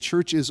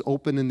church is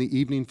open in the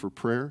evening for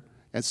prayer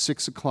at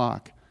 6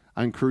 o'clock.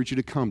 I encourage you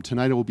to come.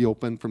 Tonight it will be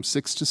open from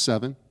 6 to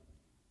 7.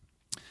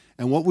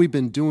 And what we've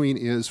been doing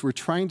is we're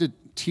trying to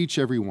teach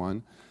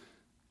everyone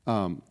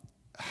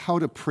how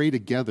to pray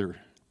together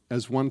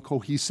as one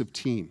cohesive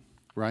team,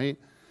 right?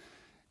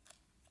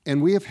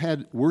 And we have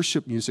had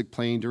worship music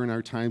playing during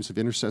our times of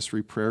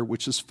intercessory prayer,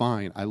 which is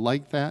fine. I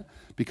like that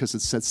because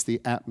it sets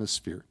the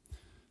atmosphere.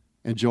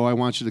 And Joe, I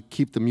want you to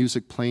keep the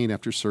music playing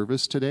after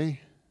service today.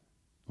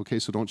 Okay,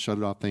 so don't shut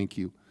it off. Thank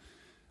you.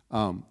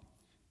 And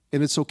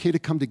it's okay to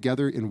come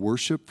together in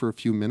worship for a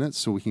few minutes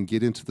so we can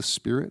get into the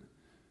Spirit.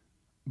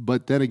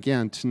 But then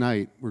again,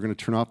 tonight, we're going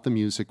to turn off the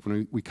music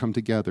when we come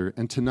together.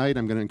 And tonight,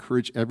 I'm going to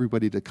encourage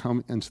everybody to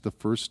come into the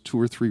first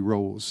 2 or 3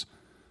 rows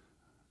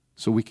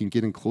so we can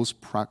get in close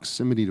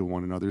proximity to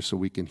one another so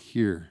we can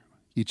hear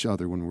each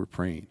other when we're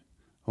praying,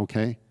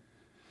 okay?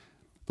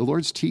 The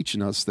Lord's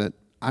teaching us that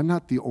I'm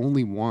not the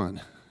only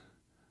one,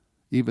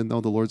 even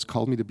though the Lord's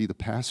called me to be the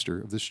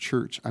pastor of this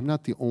church. I'm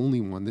not the only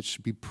one that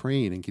should be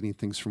praying and getting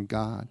things from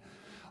God.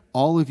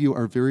 All of you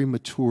are very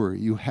mature.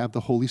 You have the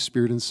Holy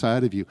Spirit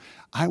inside of you.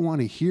 I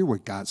want to hear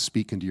what God's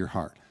speaking to your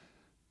heart.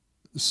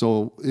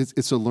 So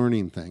it's a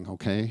learning thing,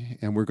 okay?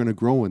 And we're going to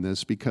grow in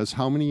this because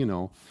how many of you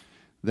know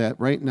that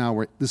right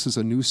now this is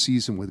a new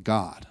season with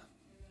God?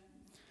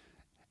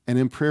 And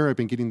in prayer, I've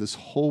been getting this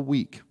whole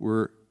week.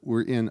 We're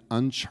in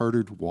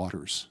uncharted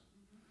waters.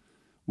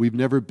 We've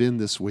never been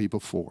this way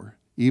before.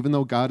 Even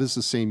though God is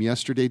the same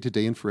yesterday,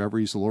 today, and forever,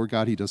 He's the Lord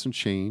God. He doesn't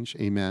change.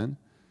 Amen.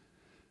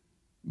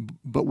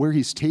 But where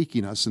He's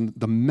taking us and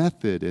the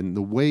method and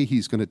the way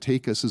He's going to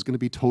take us is going to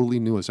be totally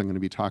new, as I'm going to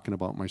be talking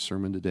about in my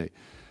sermon today.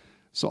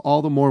 So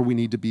all the more we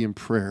need to be in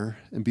prayer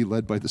and be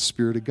led by the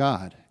Spirit of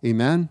God.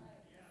 Amen?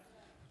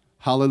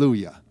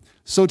 Hallelujah.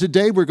 So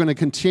today we're going to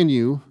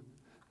continue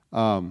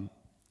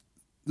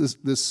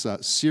this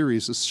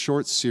series, this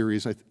short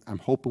series. I'm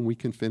hoping we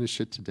can finish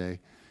it today.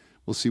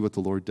 We'll see what the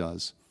Lord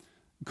does.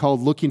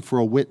 Called Looking for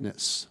a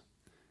Witness.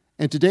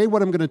 And today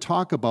what I'm going to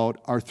talk about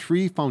are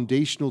 3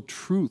 foundational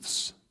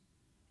truths.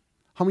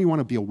 How many want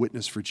to be a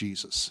witness for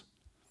Jesus?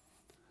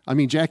 I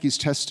mean, Jackie's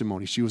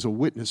testimony, she was a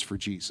witness for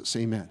Jesus.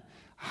 Amen.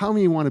 How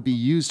many want to be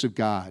used of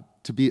God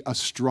to be a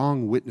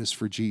strong witness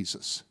for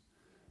Jesus?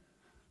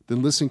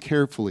 Then listen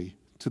carefully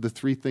to the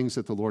 3 things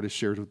that the Lord has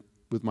shared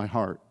with my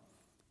heart.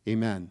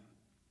 Amen.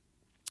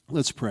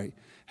 Let's pray.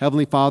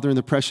 Heavenly Father, in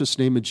the precious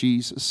name of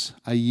Jesus,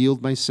 I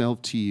yield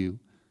myself to you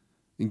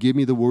and give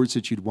me the words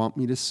that you'd want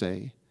me to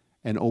say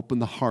and open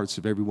the hearts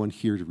of everyone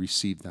here to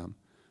receive them.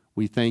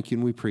 We thank you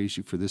and we praise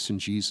you for this in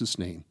Jesus'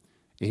 name.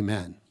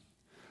 Amen.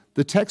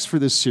 The text for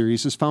this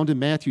series is found in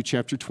Matthew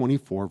chapter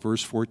 24,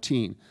 verse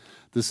 14.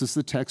 This is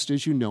the text,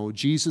 as you know.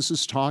 Jesus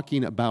is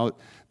talking about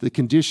the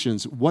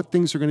conditions, what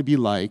things are going to be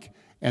like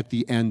at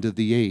the end of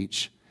the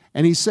age.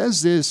 And he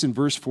says this in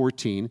verse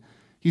 14.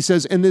 He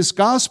says, "And this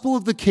gospel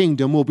of the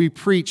kingdom will be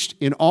preached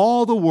in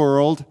all the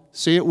world,"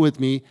 say it with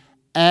me,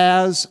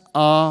 "as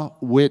a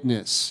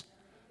witness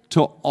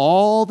to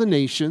all the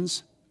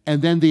nations,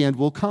 and then the end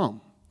will come."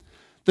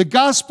 The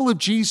gospel of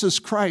Jesus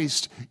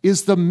Christ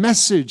is the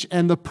message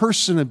and the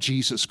person of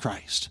Jesus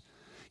Christ.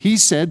 He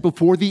said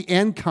before the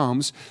end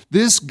comes,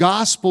 this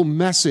gospel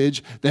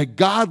message that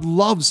God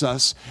loves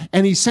us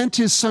and He sent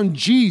His Son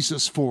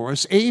Jesus for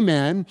us,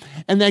 amen,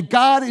 and that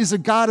God is a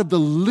God of the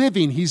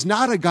living. He's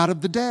not a God of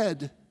the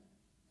dead.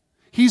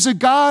 He's a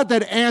God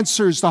that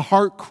answers the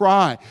heart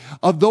cry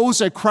of those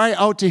that cry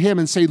out to Him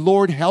and say,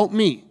 "Lord, help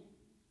me."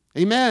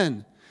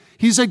 Amen.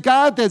 He's a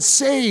God that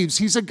saves.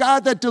 He's a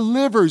God that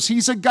delivers.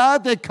 He's a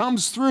God that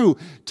comes through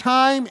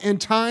time and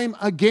time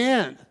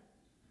again.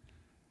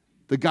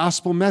 The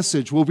gospel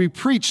message will be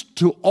preached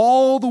to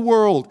all the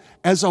world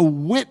as a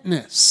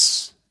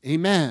witness.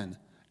 Amen.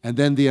 And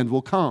then the end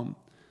will come.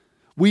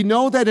 We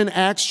know that in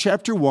Acts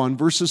chapter 1,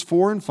 verses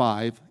 4 and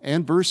 5,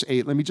 and verse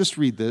 8, let me just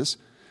read this.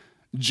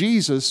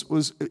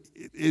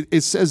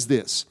 It says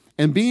this,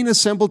 "And being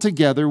assembled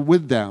together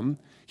with them,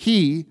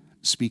 He,"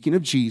 speaking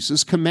of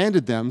Jesus,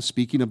 "commanded them,"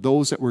 speaking of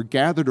those that were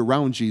gathered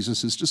around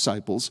Jesus, His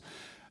disciples,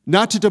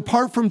 "not to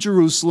depart from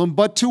Jerusalem,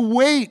 but to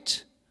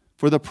wait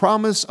for the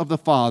promise of the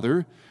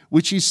Father,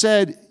 which He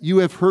said, 'You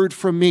have heard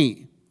from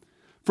me.'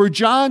 For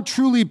John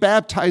truly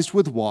baptized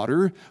with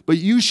water, but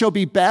you shall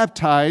be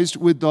baptized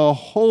with the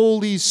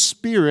Holy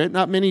Spirit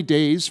not many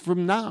days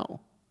from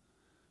now."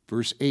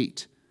 Verse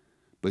 8,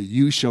 "But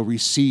you shall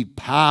receive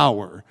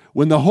power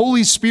when the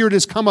Holy Spirit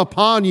has come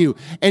upon you,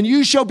 and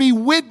you shall be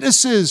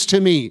witnesses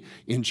to me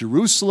in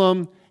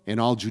Jerusalem, in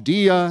all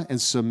Judea and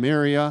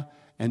Samaria,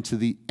 and to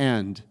the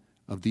end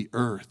of the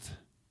earth."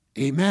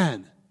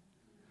 Amen.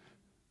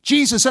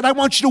 Jesus said, I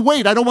want you to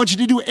wait. I don't want you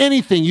to do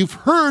anything. You've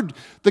heard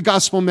the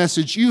gospel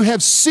message. You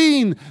have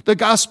seen the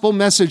gospel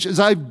message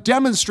as I've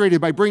demonstrated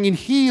by bringing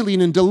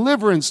healing and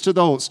deliverance to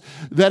those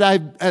that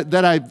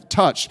I've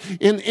touched.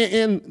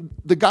 In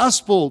the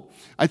gospel,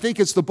 I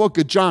think it's the book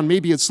of John,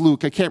 maybe it's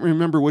Luke, I can't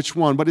remember which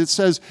one, but it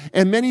says,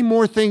 and many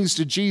more things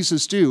did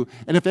Jesus do.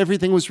 And if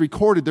everything was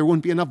recorded, there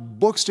wouldn't be enough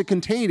books to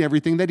contain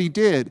everything that he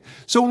did.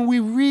 So when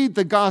we read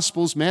the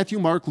gospels, Matthew,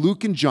 Mark,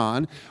 Luke, and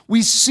John,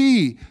 we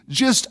see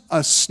just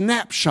a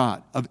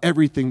snapshot of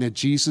everything that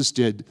Jesus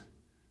did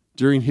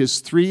during his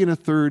 3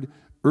 1/3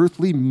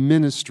 earthly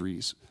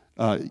ministries,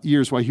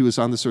 years while he was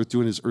on this earth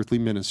doing his earthly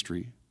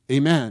ministry.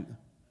 Amen.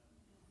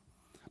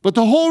 But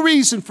the whole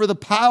reason for the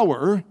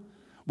power,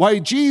 why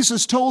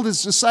Jesus told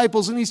his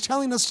disciples, and he's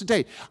telling us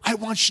today, I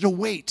want you to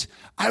wait.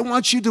 I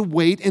want you to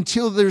wait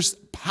until there's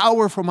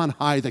power from on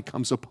high that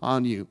comes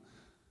upon you.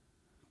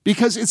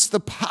 Because it's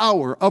the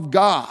power of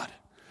God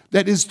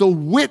that is the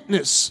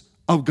witness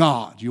of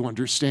God, you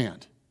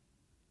understand.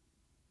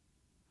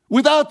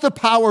 Without the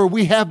power,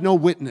 we have no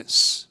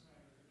witness.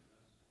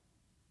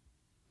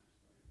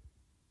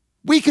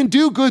 We can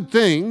do good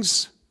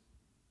things.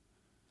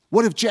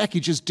 What if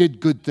Jackie just did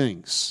good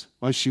things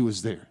while she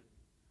was there?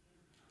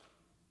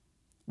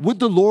 Would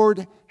the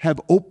Lord have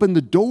opened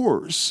the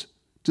doors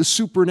to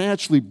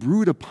supernaturally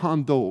brood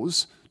upon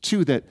those,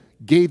 too, that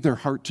gave their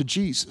heart to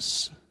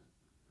Jesus?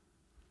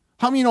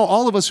 How many know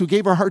all of us who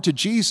gave our heart to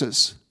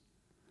Jesus,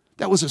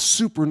 that was a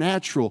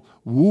supernatural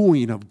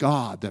wooing of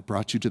God that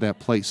brought you to that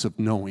place of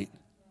knowing?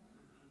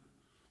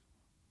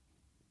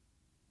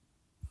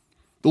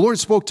 The Lord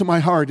spoke to my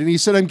heart, and he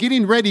said, I'm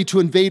getting ready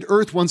to invade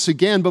earth once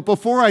again, but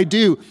before I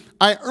do,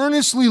 I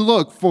earnestly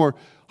look for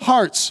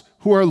hearts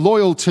who are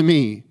loyal to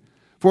me.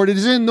 For it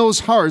is in those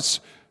hearts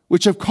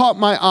which have caught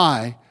my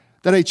eye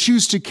that I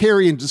choose to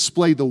carry and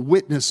display the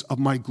witness of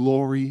my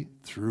glory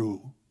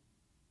through.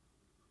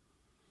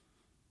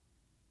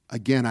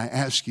 Again, I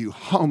ask you,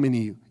 how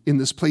many in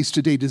this place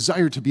today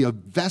desire to be a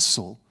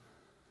vessel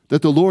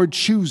that the Lord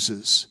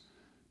chooses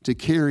to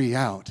carry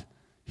out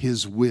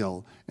his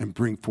will and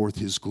bring forth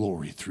his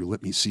glory through?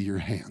 Let me see your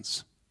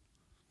hands.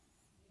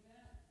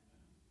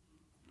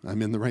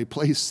 I'm in the right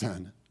place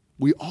then.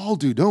 We all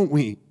do, don't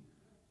we?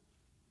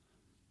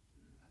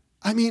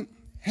 I mean,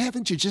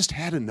 haven't you just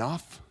had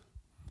enough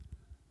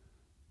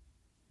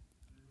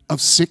of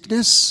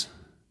sickness?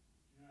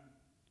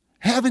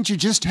 Haven't you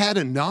just had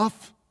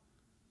enough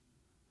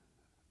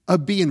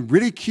of being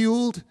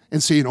ridiculed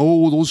and saying,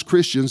 oh, those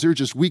Christians, they're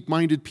just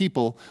weak-minded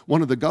people?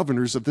 One of the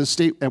governors of this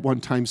state at one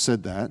time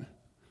said that.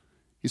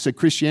 He said,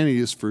 Christianity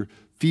is for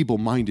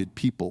feeble-minded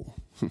people.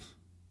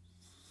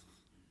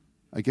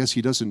 I guess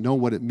he doesn't know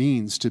what it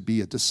means to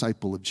be a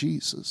disciple of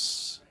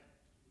Jesus.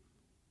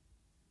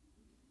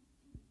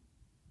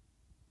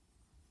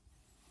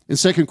 In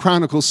 2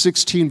 Chronicles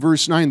 16,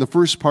 verse 9, the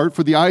first part,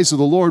 for the eyes of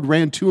the Lord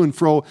ran to and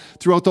fro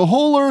throughout the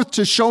whole earth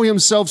to show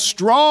himself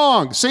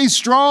strong. Say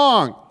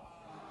strong.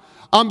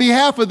 On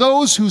behalf of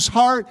those whose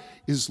heart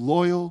is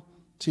loyal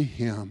to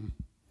him.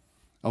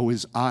 Oh,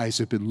 his eyes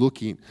have been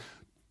looking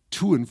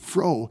to and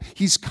fro.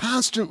 He's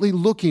constantly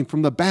looking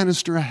from the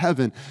banister of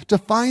heaven to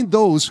find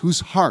those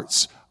whose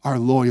hearts are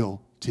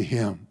loyal to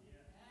him.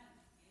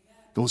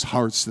 Those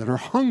hearts that are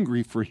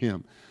hungry for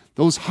him.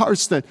 Those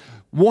hearts that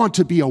want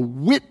to be a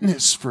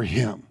witness for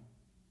him.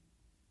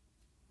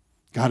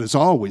 God has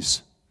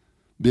always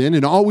been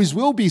and always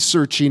will be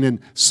searching and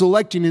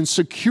selecting and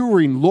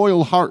securing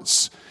loyal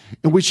hearts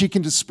in which he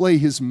can display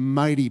his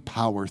mighty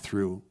power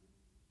through.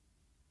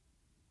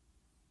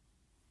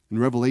 In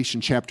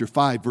Revelation chapter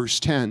 5, verse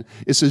 10,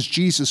 it says,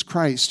 Jesus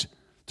Christ,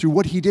 through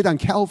what he did on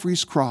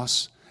Calvary's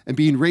cross and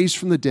being raised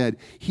from the dead,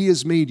 he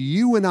has made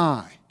you and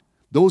I,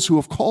 those who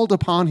have called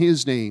upon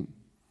his name,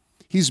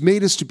 he's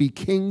made us to be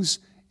kings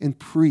and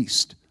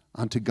priests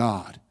unto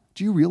God.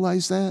 Do you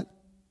realize that?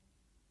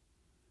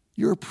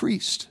 You're a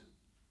priest.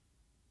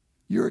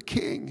 You're a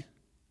king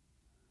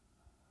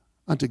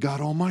unto God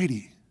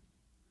Almighty.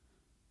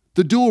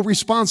 The dual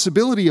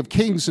responsibility of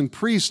kings and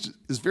priests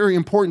is very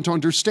important to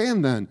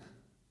understand then.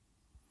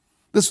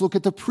 Let's look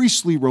at the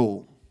priestly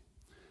role.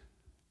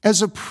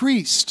 As a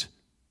priest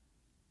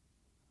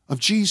of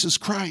Jesus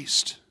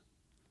Christ,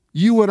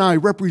 you and I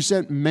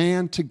represent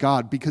man to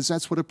God because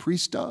that's what a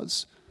priest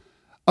does.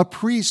 A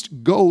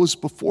priest goes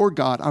before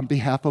God on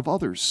behalf of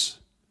others.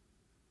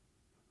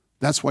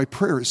 That's why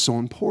prayer is so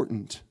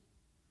important.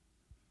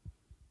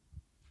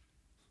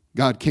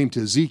 God came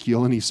to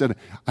Ezekiel and he said,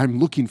 I'm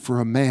looking for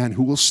a man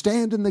who will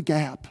stand in the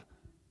gap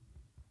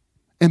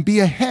and be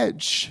a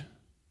hedge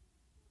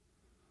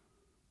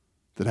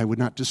that I would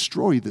not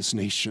destroy this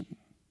nation.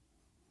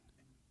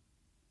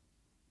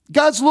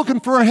 God's looking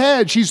for a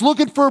hedge. He's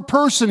looking for a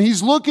person.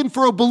 He's looking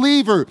for a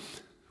believer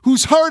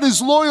whose heart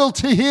is loyal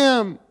to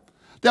him,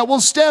 that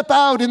will step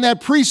out in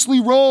that priestly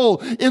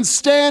role and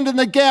stand in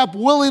the gap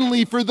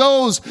willingly for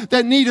those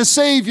that need a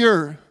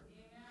Savior,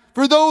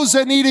 for those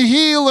that need a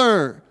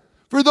healer,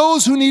 for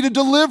those who need a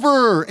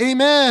deliverer.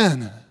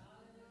 Amen.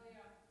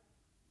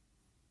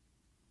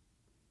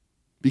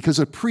 Because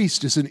a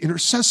priest is an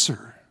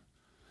intercessor.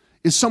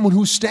 is someone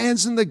who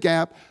stands in the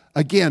gap,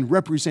 again,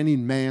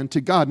 representing man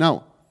to God.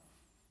 Now,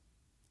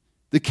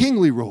 the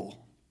kingly role,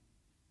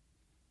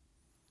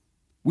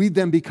 we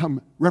then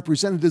become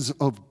representatives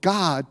of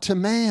God to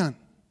man.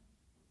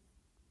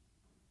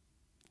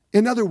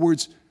 In other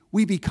words,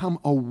 we become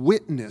a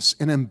witness,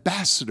 an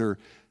ambassador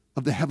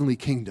of the heavenly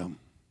kingdom.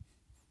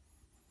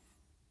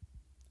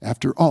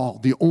 After all,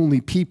 the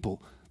only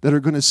people that are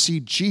going to see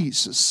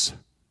Jesus,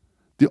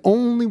 the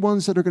only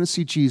ones that are going to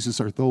see Jesus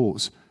are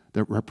those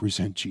that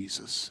represent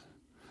Jesus.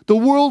 The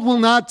world will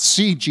not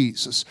see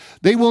Jesus.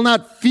 They will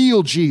not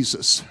feel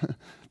Jesus.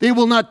 They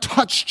will not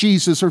touch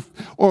Jesus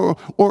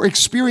or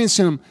experience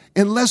him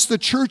unless the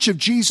church of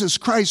Jesus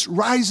Christ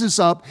rises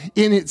up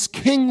in its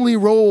kingly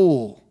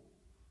role,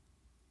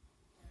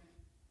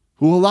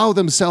 who allow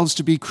themselves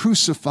to be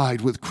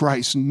crucified with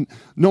Christ,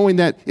 knowing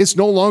that it's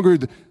no longer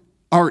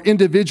our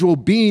individual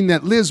being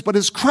that lives, but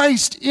it's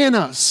Christ in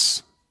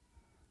us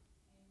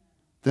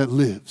that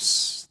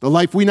lives. The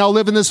life we now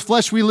live in this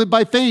flesh, we live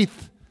by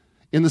faith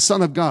in the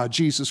Son of God,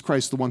 Jesus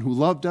Christ, the one who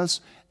loved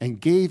us and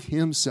gave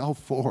himself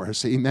for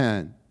us.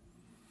 Amen.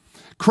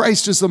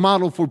 Christ is the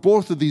model for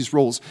both of these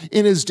roles.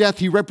 In his death,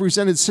 he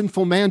represented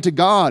sinful man to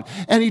God,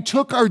 and he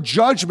took our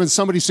judgment.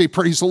 Somebody say,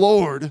 praise the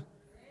Lord.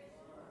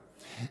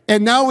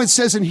 And now it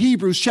says in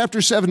Hebrews chapter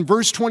 7,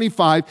 verse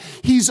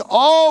 25, he's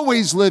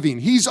always living.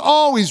 He's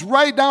always,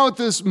 right now at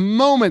this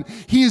moment,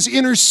 he is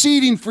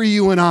interceding for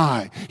you and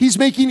I. He's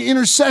making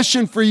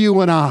intercession for you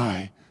and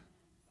I.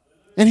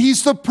 And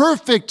he's the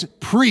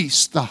perfect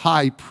priest, the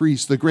high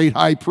priest, the great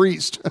high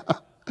priest.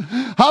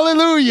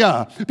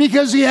 Hallelujah.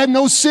 Because he had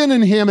no sin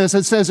in him, as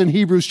it says in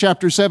Hebrews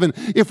chapter 7,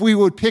 if we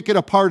would pick it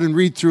apart and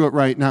read through it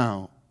right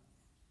now.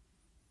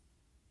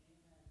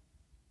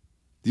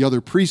 The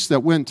other priests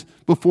that went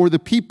before the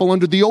people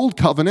under the old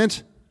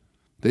covenant,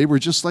 they were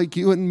just like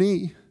you and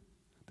me,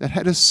 that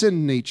had a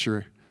sin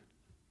nature.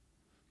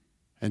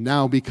 And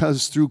now,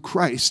 because through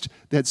Christ,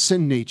 that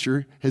sin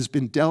nature has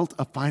been dealt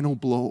a final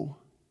blow.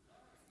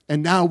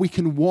 And now we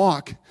can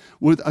walk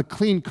with a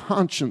clean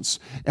conscience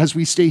as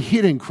we stay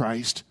hid in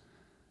Christ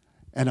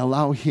and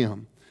allow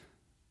him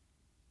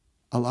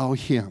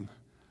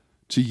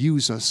to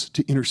use us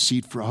to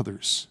intercede for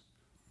others.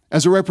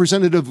 As a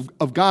representative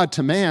of God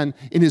to man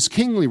in his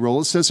kingly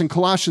role, it says in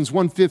Colossians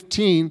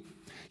 1:15,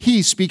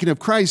 he, speaking of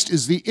Christ,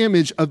 is the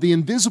image of the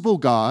invisible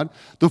God,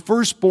 the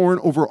firstborn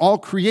over all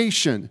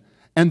creation,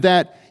 and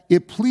that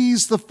it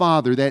pleased the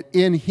Father that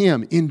in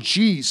him, in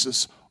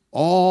Jesus,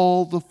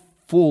 all the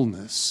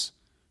fullness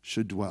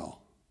should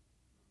dwell.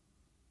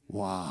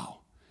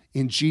 Wow.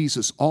 In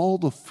Jesus, all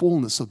the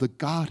fullness of the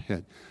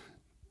Godhead,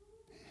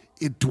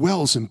 it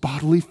dwells in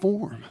bodily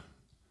form.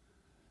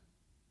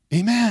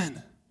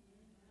 Amen.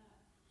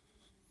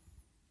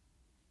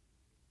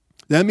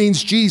 That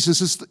means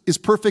Jesus is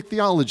perfect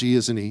theology,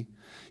 isn't he?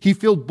 He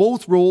filled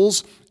both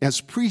roles as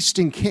priest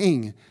and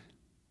king.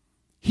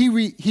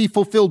 He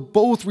fulfilled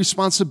both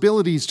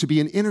responsibilities to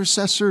be an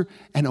intercessor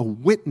and a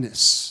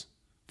witness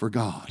for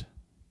God.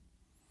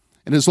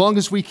 And as long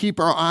as we keep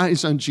our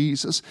eyes on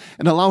Jesus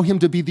and allow him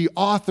to be the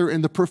author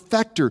and the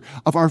perfecter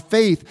of our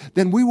faith,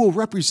 then we will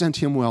represent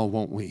him well,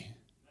 won't we?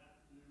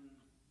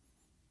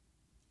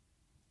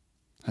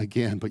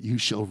 Again, but you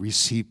shall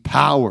receive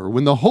power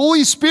when the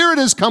Holy Spirit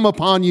has come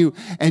upon you,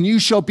 and you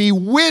shall be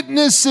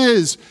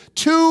witnesses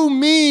to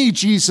me,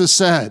 Jesus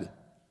said.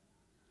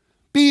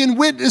 Being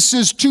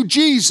witnesses to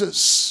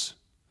Jesus.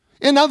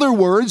 In other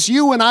words,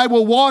 you and I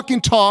will walk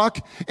and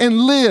talk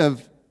and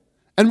live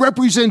and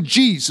represent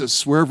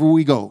Jesus wherever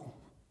we go.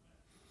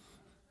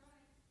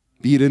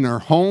 Be it in our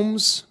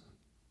homes,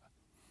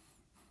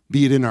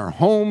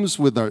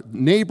 with our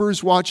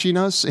neighbors watching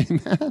us,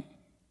 amen.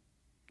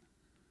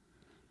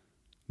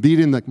 Be it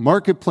in the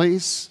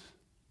marketplace,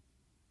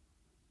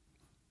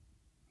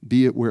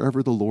 be it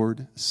wherever the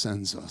Lord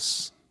sends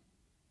us.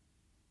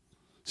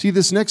 See,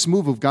 this next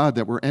move of God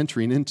that we're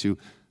entering into,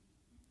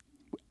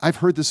 I've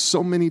heard this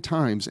so many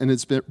times, and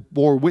it's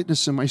bore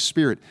witness in my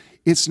spirit.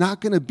 It's not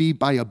going to be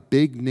by a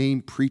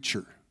big-name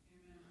preacher.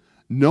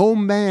 No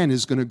man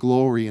is going to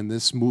glory in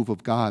this move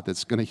of God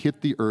that's going to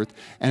hit the earth,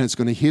 and it's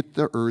going to hit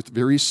the earth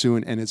very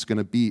soon, and it's going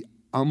to be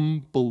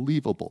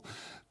unbelievable.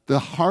 The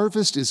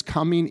harvest is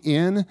coming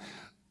in,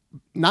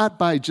 not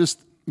by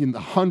just in the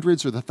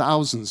hundreds or the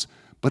thousands,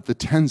 but the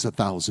tens of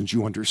thousands,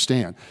 you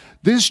understand.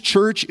 This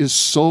church is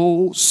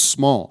so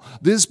small.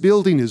 This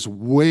building is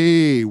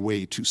way,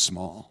 way too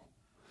small.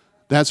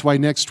 That's why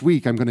next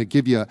week I'm going to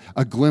give you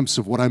a glimpse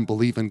of what I'm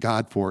believing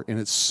God for, and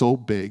it's so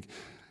big.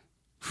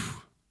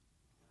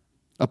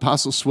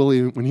 Apostle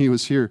Swilly, when he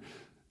was here,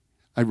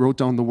 I wrote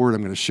down the word.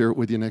 I'm going to share it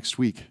with you next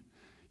week.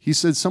 He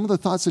said, some of the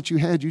thoughts that you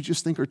had, you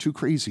just think are too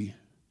crazy,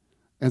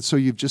 and so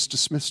you've just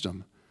dismissed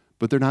them.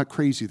 But they're not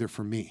crazy, they're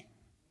for me.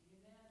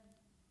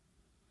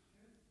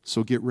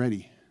 So get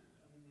ready.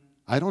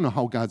 I don't know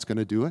how God's going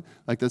to do it,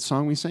 like that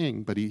song we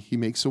sang, but he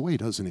makes a way,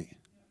 doesn't he?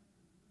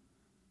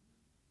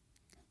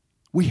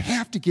 We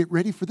have to get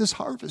ready for this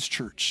harvest,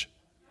 church.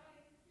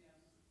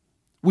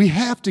 We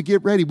have to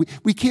get ready.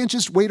 We can't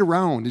just wait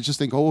around and just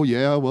think, oh,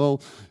 yeah,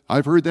 well,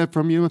 I've heard that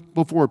from you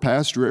before,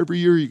 Pastor. Every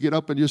year you get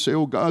up and you say,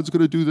 oh, God's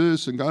going to do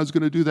this and God's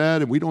going to do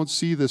that, and we don't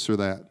see this or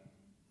that.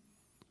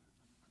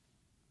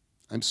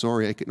 I'm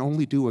sorry, I can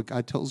only do what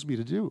God tells me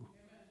to do.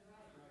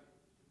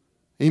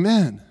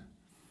 Amen.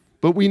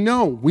 But we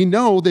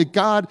know that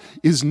God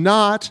is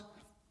not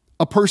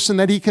a person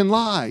that he can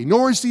lie,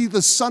 nor is he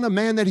the Son of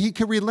Man that he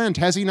can relent.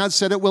 Has he not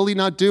said it? Will he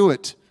not do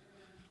it?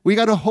 We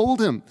got to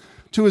hold him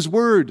to his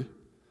word.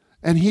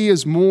 And he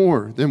is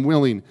more than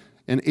willing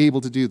and able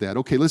to do that.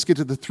 Okay, let's get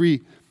to the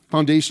three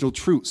foundational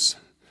truths.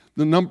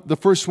 The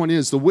first one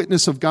is the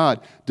witness of God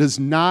does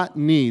not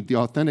need the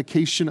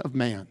authentication of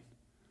man.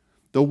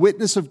 The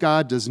witness of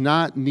God does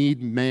not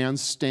need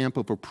man's stamp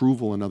of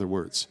approval, in other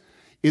words.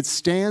 It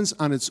stands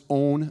on its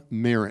own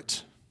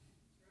merit.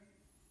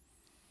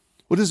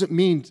 What does it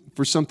mean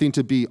for something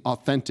to be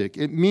authentic?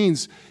 It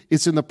means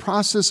it's in the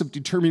process of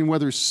determining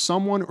whether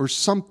someone or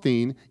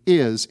something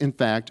is, in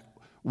fact,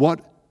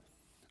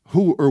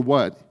 who or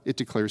what it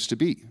declares to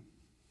be.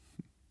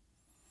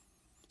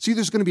 See,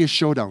 there's going to be a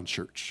showdown,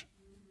 church,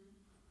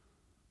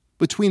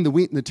 between the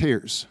wheat and the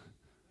tares,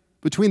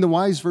 between the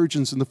wise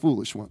virgins and the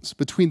foolish ones,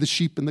 between the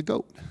sheep and the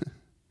goat.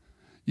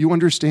 You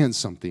understand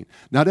something.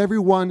 Not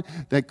everyone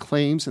that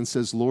claims and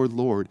says, Lord,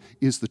 Lord,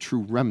 is the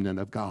true remnant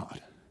of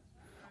God.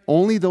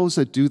 Only those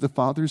that do the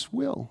Father's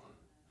will.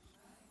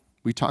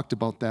 We talked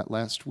about that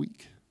last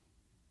week.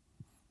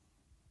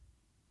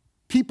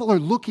 People are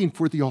looking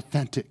for the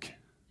authentic.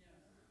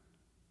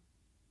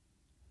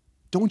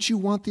 Don't you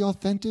want the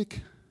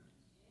authentic?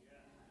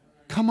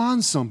 Come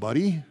on,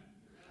 somebody.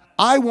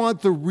 I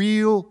want the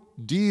real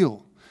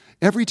deal.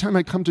 Every time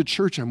I come to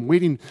church, I'm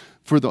waiting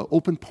for the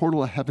open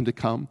portal of heaven to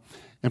come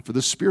and for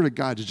the Spirit of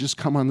God to just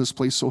come on this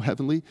place so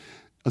heavy,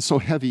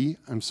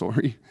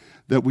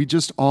 that we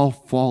just all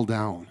fall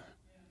down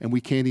and we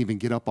can't even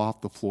get up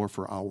off the floor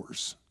for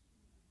hours.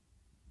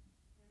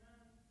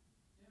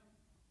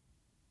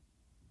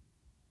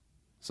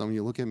 Some of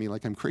you look at me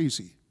like I'm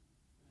crazy.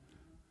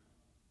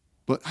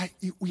 But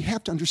we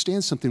have to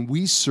understand something.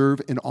 We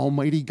serve an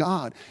almighty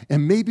God.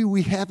 And maybe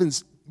we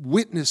haven't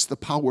witnessed the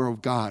power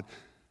of God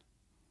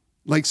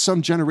like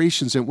some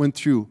generations that went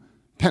through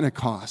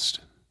Pentecost.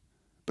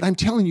 But I'm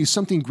telling you,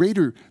 something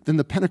greater than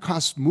the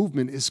Pentecost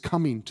movement is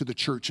coming to the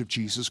church of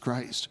Jesus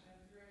Christ.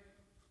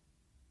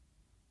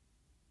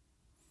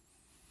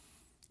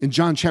 In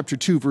John chapter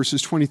 2,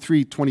 verses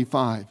 23,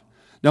 25.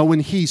 Now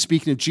when he,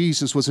 speaking of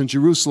Jesus, was in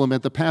Jerusalem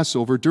at the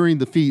Passover during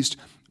the feast,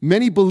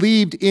 many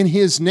believed in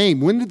his name.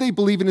 When did they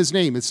believe in his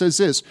name? It says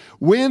this,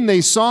 when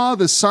they saw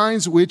the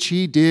signs which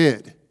he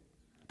did.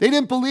 They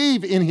didn't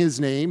believe in his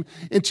name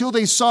until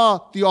they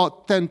saw the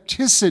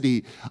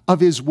authenticity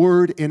of his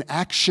word in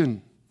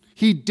action.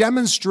 He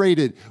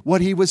demonstrated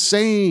what he was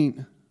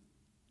saying.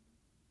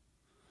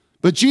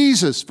 But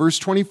Jesus, verse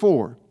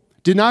 24,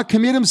 did not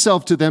commit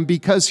himself to them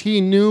because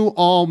he knew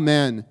all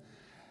men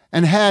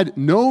and had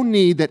no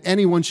need that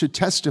anyone should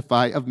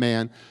testify of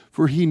man,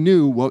 for he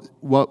knew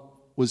what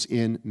was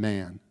in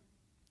man.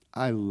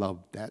 I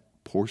love that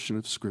portion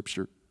of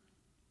Scripture.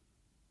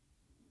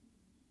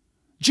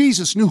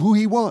 Jesus knew who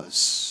he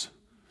was.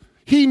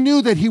 He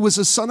knew that he was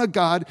the Son of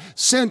God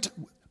sent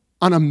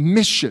on a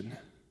mission.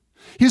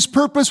 His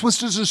purpose was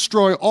to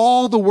destroy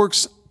all the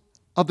works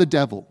of the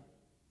devil.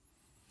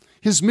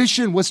 His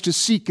mission was to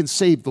seek and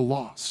save the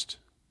lost.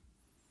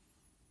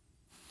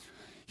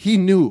 He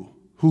knew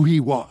who he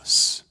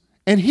was.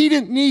 And he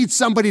didn't need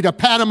somebody to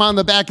pat him on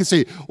the back and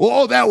say,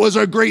 oh, that was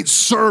a great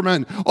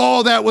sermon.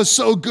 Oh, that was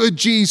so good,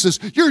 Jesus.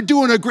 You're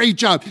doing a great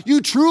job.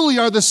 You truly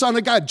are the Son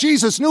of God.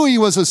 Jesus knew he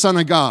was the Son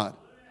of God.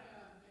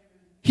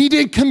 He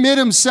didn't commit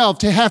himself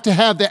to have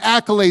the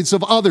accolades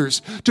of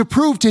others to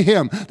prove to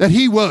him that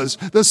he was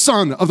the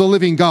Son of the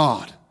living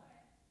God.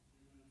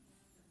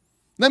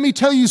 Let me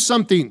tell you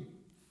something.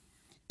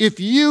 If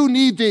you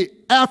need the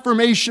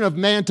affirmation of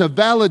man to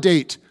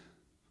validate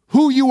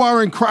who you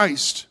are in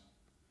Christ,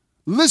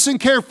 listen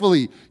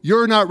carefully.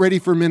 You're not ready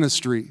for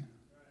ministry.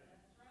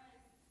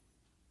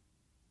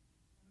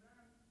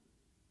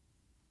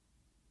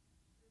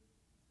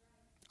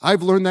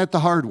 I've learned that the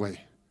hard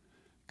way.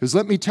 Because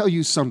let me tell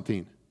you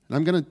something, and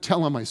I'm going to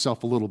tell on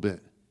myself a little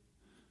bit.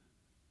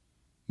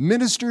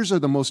 Ministers are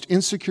the most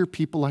insecure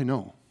people I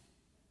know.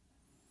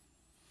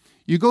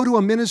 You go to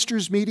a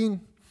ministers'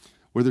 meeting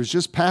where there's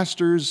just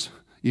pastors,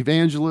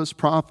 evangelists,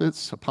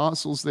 prophets,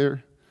 apostles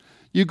there.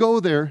 You go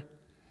there,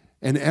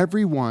 and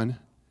everyone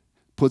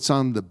puts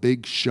on the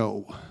big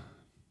show.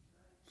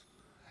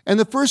 And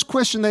the first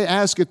question they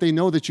ask if they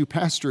know that you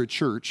pastor a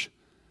church,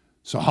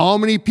 so how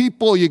many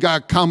people you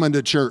got coming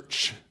to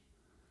church?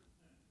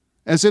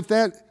 As if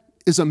that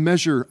is a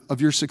measure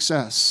of your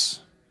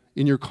success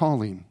in your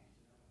calling.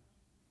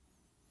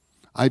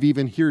 I've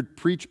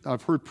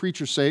heard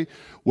preachers say,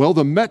 well,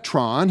 the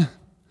metron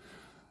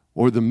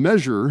or the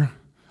measure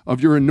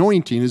of your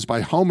anointing is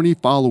by how many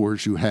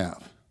followers you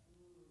have.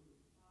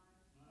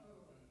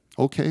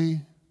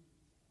 Okay.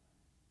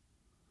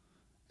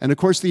 And of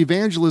course, the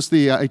evangelists,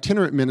 the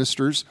itinerant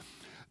ministers,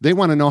 They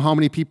want to know how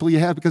many people you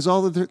have because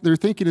all that they're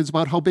thinking is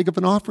about how big of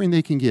an offering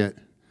they can get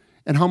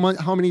and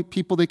how many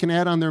people they can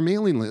add on their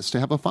mailing list to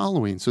have a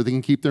following so they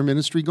can keep their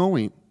ministry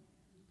going.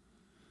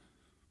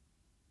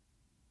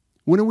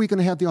 When are we going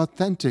to have the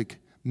authentic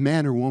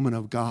man or woman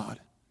of God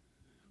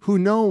who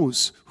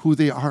knows who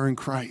they are in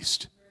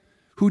Christ,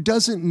 who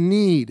doesn't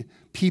need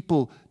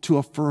people to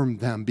affirm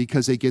them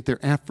because they get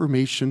their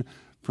affirmation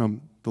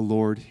from the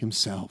Lord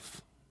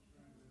himself?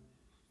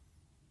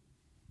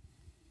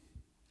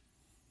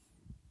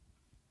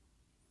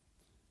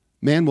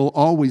 Man will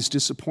always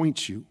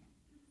disappoint you.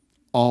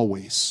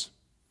 Always.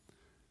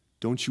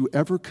 Don't you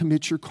ever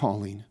commit your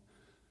calling,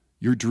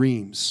 your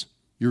dreams,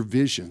 your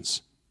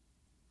visions,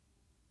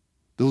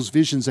 those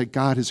visions that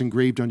God has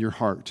engraved on your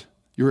heart,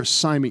 your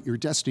assignment, your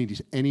destiny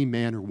to any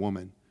man or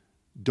woman.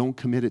 Don't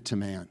commit it to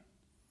man.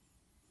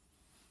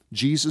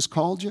 Jesus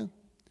called you.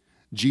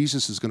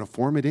 Jesus is going to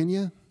form it in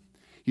you.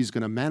 He's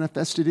going to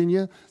manifest it in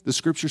you. The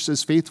scripture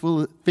says,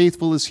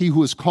 faithful is he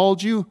who has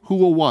called you, who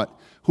will what?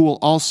 Who will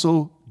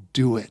also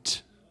do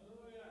it.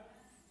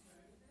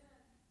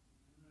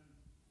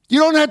 You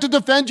don't have to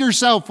defend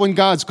yourself when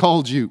God's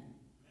called you.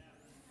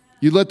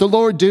 You let the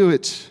Lord do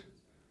it.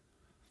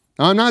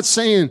 Now, I'm not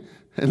saying,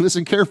 and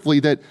listen carefully,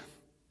 that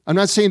I'm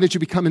not saying that you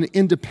become an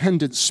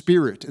independent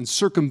spirit and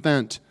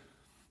circumvent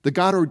the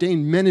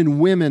God-ordained men and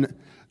women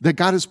that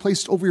God has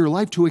placed over your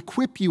life to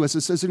equip you, as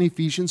it says in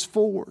Ephesians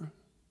 4.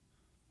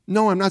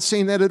 No, I'm not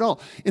saying that at all.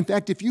 In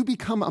fact, if you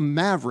become a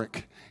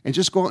maverick and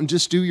just go out and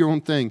just do your own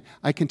thing,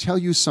 I can tell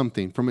you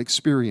something from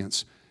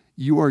experience.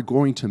 You are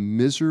going to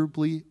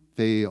miserably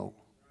fail.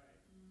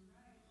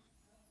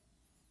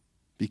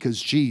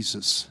 Because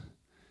Jesus,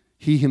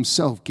 he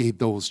himself gave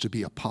those to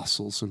be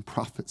apostles and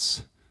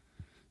prophets,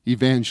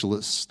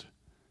 evangelists,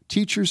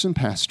 teachers and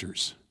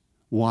pastors.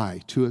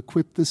 Why? To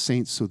equip the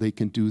saints so they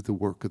can do the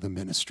work of the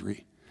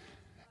ministry.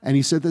 And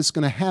he said that's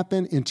going to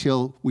happen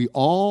until we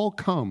all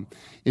come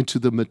into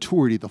the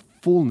maturity, the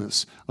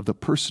fullness of the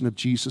person of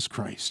Jesus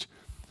Christ.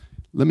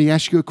 Let me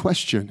ask you a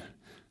question.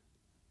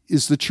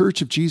 Is the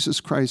church of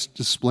Jesus Christ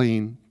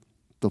displaying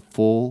the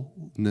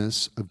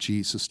fullness of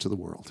Jesus to the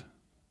world?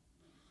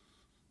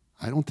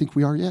 I don't think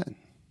we are yet.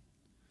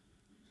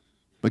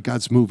 But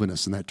God's moving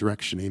us in that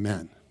direction.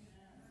 Amen.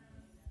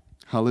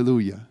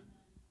 Hallelujah.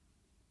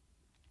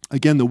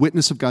 Again, the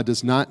witness of God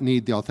does not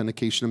need the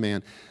authentication of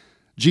man.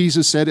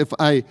 Jesus said, if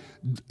I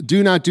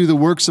do not do the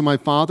works of my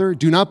Father,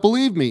 do not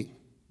believe me.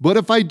 But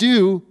if I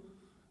do,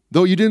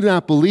 though you do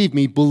not believe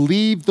me,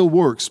 believe the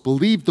works,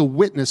 believe the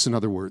witness, in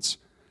other words,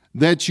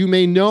 that you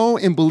may know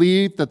and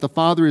believe that the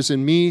Father is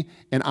in me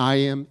and I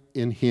am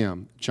in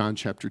him. John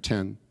chapter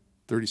 10,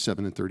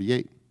 37 and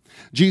 38.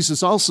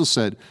 Jesus also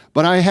said,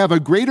 but I have a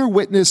greater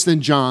witness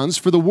than John's,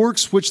 for the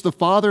works which the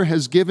Father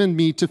has given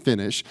me to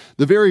finish,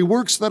 the very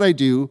works that I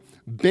do,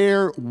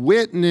 bear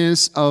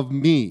witness of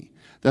me,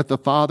 that the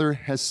Father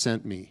has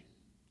sent me.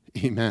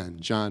 Amen.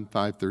 John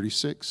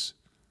 5:36.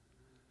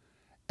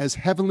 As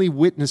heavenly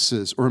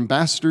witnesses or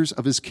ambassadors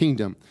of his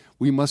kingdom,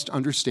 we must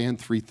understand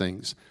three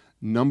things.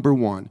 Number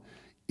one,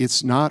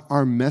 it's not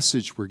our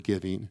message we're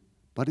giving,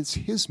 but it's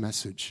his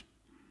message.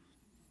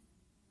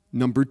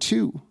 Number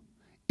two,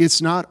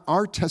 it's not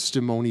our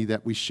testimony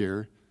that we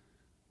share,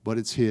 but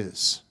it's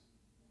his.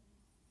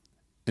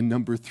 And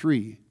number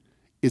three,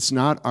 it's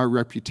not our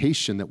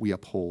reputation that we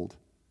uphold,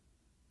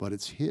 but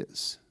it's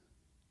his.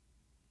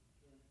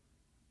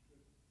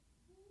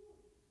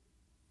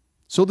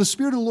 So the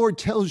Spirit of the Lord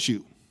tells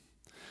you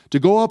to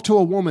go up to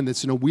a woman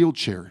that's in a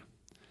wheelchair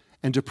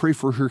and to pray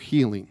for her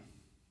healing.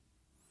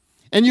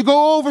 And you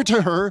go over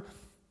to her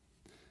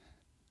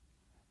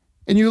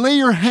and you lay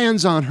your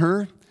hands on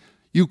her,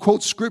 you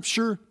quote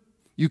scripture,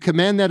 you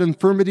command that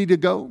infirmity to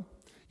go,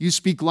 you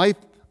speak life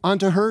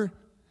onto her,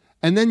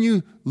 and then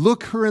you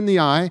look her in the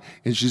eye,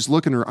 and she's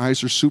looking, her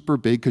eyes are super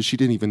big because she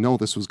didn't even know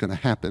this was going to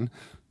happen.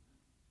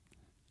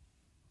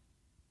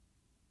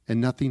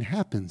 And nothing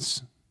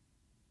happens.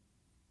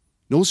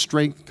 No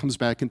strength comes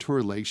back into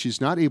her legs. She's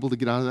not able to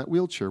get out of that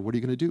wheelchair. What are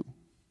you going to do?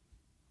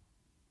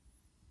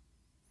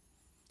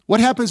 What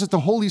happens if the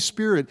Holy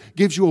Spirit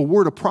gives you a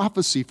word of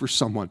prophecy for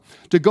someone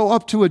to go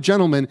up to a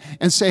gentleman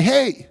and say,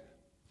 hey,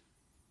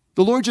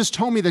 the Lord just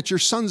told me that your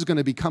son's going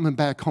to be coming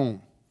back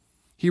home.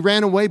 He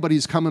ran away, but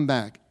he's coming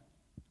back.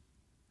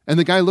 And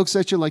the guy looks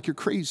at you like you're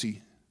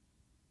crazy.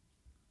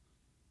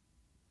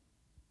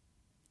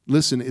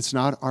 Listen, it's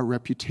not our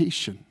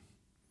reputation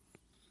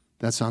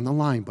that's on the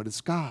line, but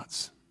it's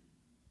God's.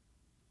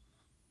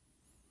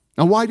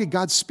 Now, why did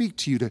God speak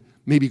to you to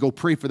maybe go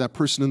pray for that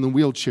person in the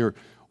wheelchair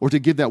or to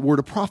give that word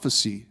of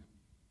prophecy?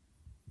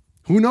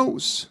 Who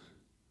knows?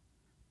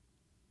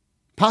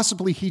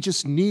 Possibly he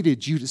just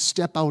needed you to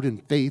step out in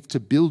faith to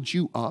build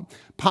you up.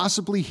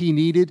 Possibly he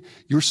needed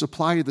your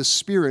supply of the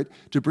Spirit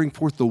to bring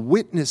forth the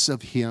witness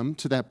of him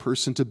to that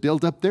person to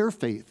build up their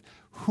faith.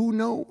 Who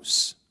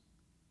knows?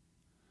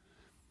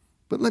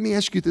 But let me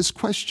ask you this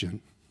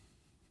question.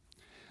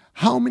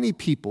 How many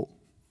people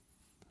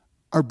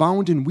are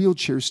bound in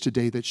wheelchairs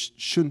today that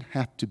shouldn't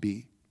have to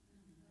be?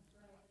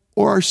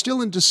 Or are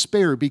still in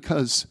despair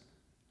because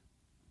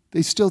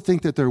they still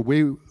think that their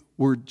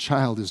wayward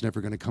child is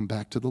never going to come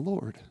back to the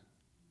Lord.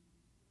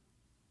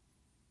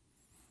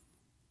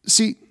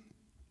 See,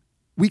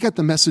 we got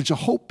the message of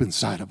hope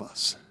inside of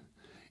us.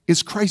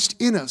 Is Christ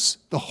in us,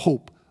 the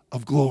hope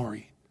of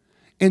glory?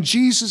 And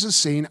Jesus is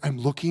saying, I'm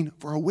looking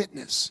for a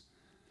witness.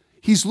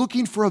 He's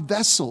looking for a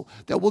vessel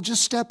that will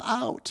just step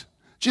out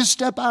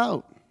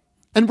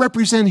and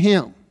represent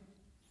him.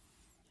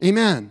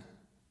 Amen.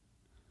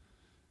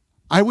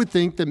 I would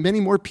think that many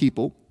more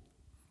people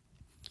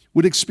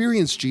would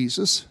experience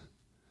Jesus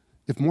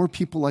if more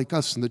people like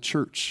us in the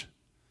church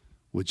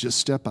would just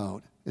step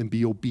out and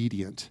be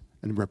obedient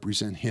and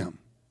represent him.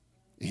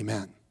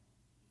 Amen.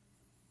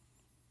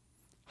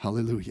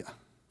 Hallelujah.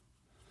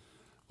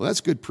 Well,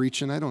 that's good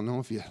preaching. I don't know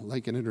if you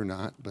liking it or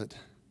not, but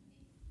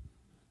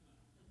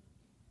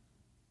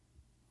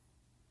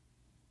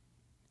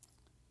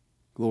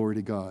glory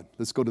to God.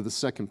 Let's go to the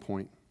second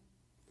point.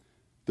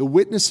 The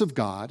witness of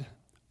God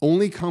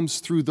only comes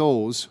through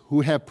those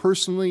who have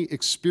personally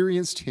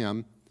experienced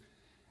him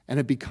and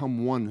have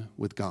become one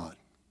with God.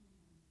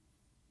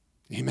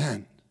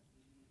 Amen.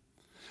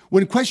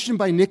 When questioned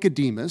by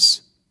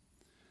Nicodemus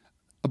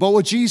about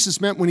what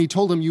Jesus meant when he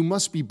told him, you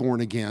must be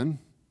born again,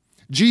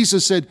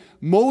 Jesus said,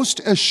 most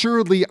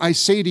assuredly I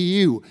say to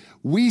you,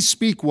 we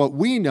speak what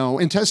we know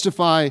and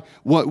testify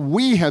what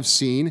we have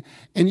seen,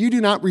 and you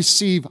do not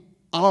receive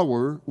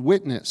our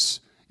witness.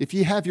 If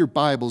you have your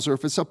Bibles, or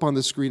if it's up on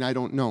the screen, I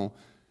don't know.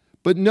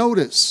 But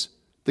notice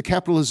the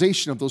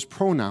capitalization of those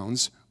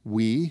pronouns,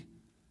 we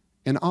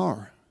and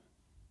our.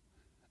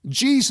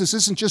 Jesus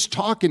isn't just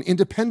talking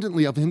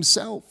independently of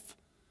himself,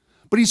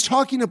 but he's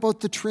talking about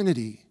the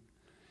Trinity.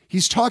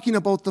 He's talking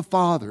about the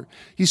Father.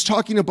 He's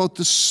talking about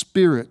the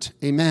Spirit.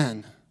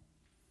 Amen.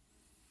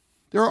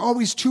 There are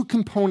always two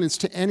components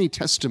to any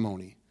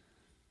testimony.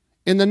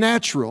 In the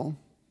natural,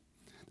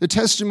 the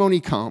testimony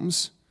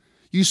comes,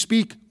 you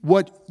speak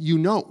what you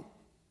know.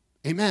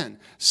 Amen.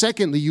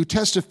 Secondly, you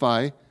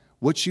testify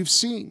what you've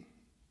seen.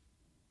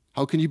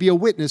 How can you be a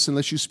witness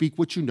unless you speak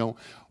what you know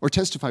or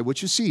testify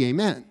what you see?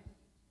 Amen.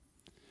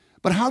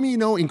 But how many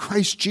know in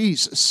Christ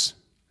Jesus,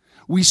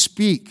 we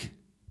speak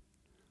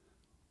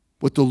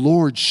what the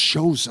Lord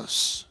shows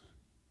us?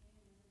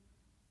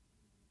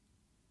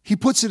 He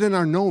puts it in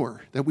our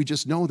knower, that we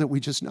just know that we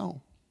just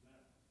know.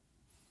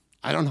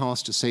 I don't know how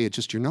else to say it,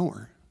 just your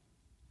knower.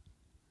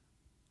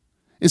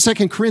 In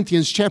 2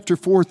 Corinthians chapter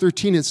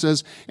 4:13, it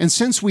says, and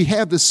since we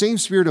have the same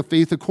spirit of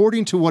faith,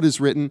 according to what is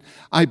written,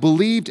 I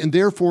believed and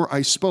therefore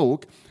I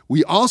spoke,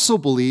 we also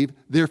believe,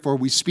 therefore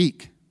we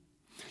speak.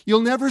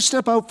 You'll never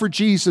step out for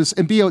Jesus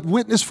and be a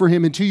witness for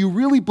him until you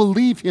really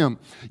believe him.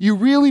 You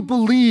really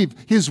believe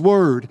his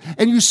word.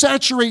 And you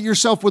saturate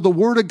yourself with the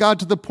word of God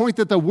to the point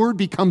that the word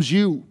becomes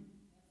you.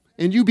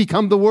 And you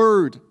become the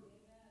word.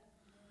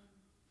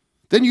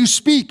 Then you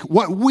speak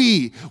what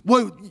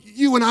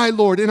you and I,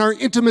 Lord, in our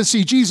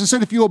intimacy. Jesus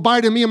said, if you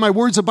abide in me and my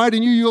words abide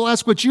in you, you'll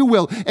ask what you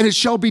will, and it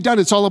shall be done.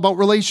 It's all about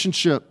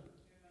relationship.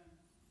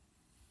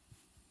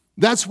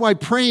 That's why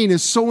praying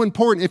is so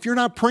important. If you're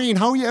not praying,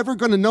 how are you ever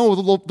going to know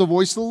the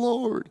voice of the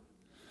Lord?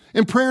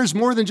 And prayer is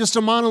more than just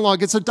a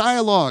monologue. It's a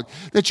dialogue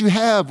that you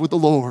have with the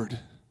Lord.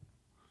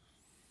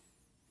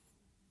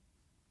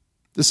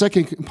 The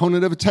second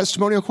component of a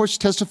testimony, of course, you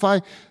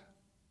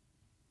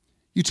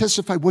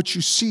testify what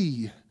you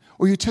see,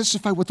 or you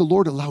testify what the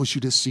Lord allows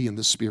you to see in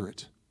the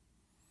Spirit.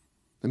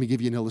 Let me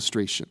give you an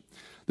illustration.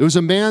 There was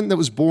a man that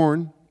was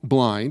born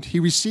blind. He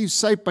received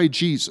sight by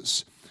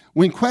Jesus.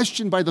 When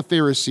questioned by the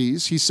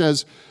Pharisees, he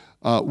says,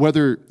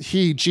 whether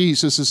he,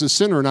 Jesus, is a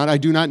sinner or not, I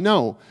do not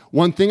know.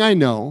 One thing I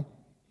know,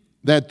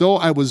 that though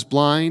I was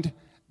blind,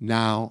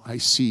 now I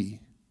see.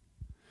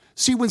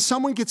 See, when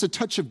someone gets a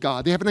touch of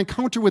God, they have an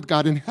encounter with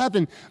God, and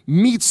heaven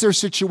meets their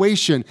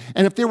situation.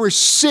 And if they were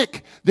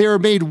sick, they are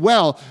made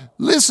well.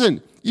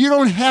 Listen, you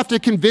don't have to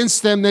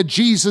convince them that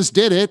Jesus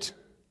did it.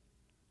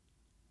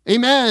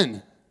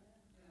 Amen.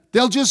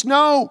 They'll just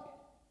know.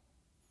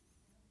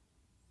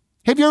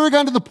 Have you ever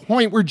gotten to the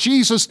point where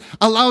Jesus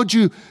allowed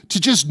you to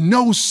just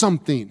know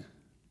something?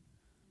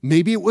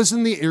 Maybe it was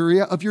in the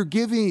area of your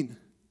giving.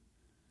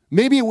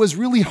 Maybe it was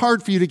really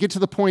hard for you to get to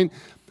the point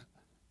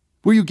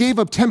where you gave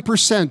up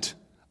 10%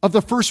 of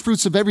the first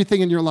fruits of everything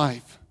in your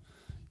life.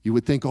 You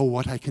would think, oh,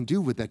 what I can do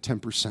with that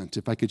 10%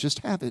 if I could just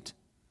have it.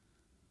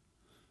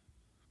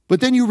 But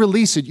then you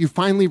release it. You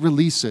finally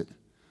release it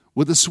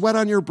with a sweat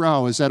on your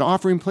brow as that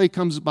offering plate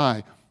comes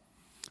by,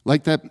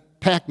 like that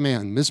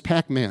Pac-Man, Miss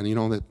Pac-Man,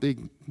 that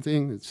big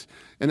thing.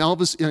 And all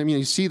of a sudden,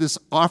 you see this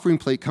offering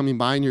plate coming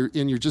by, and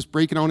you're just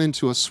breaking out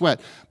into a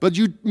sweat. But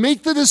you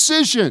make the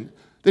decision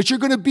that you're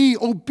going to be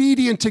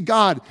obedient to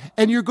God,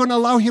 and you're going to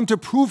allow him to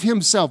prove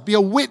himself, be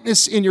a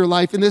witness in your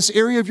life in this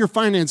area of your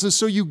finances,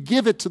 so you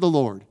give it to the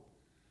Lord.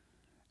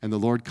 And the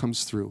Lord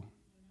comes through.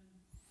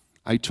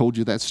 I told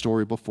you that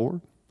story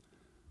before.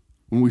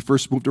 When we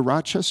first moved to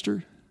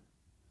Rochester,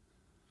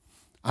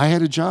 I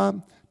had a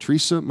job.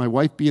 Teresa, my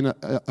wife, being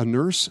a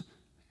nurse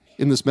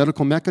in this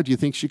medical mecca, do you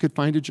think she could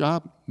find a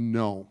job?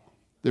 No.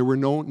 There were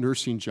no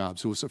nursing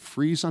jobs. It was a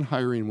freeze on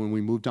hiring when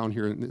we moved down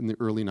here in the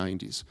early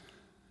 90s.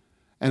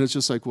 And it's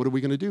just like, what are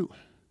we going to do?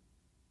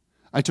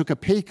 I took a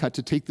pay cut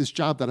to take this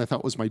job that I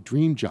thought was my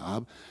dream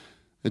job.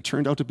 It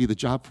turned out to be the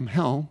job from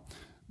hell.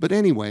 But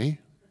anyway,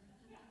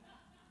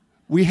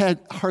 we had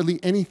hardly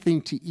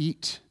anything to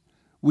eat.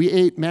 We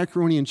ate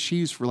macaroni and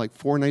cheese for like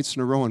 4 nights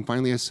in a row, and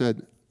finally I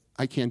said,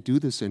 I can't do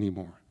this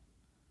anymore.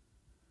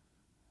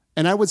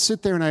 And I would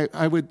sit there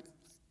and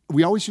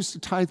we always used to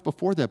tithe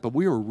before that, but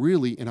we were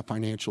really in a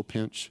financial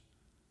pinch.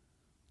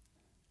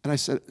 And I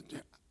said,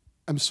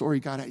 I'm sorry,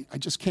 God, I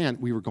just can't.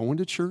 We were going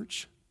to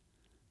church.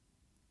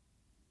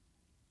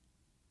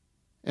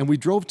 And we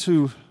drove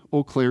to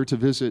Eau Claire to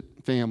visit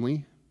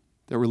family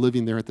that were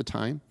living there at the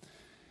time.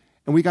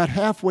 And we got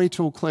halfway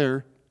to Eau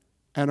Claire,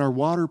 and our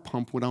water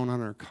pump went out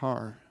on our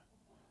car.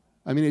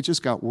 I mean, it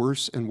just got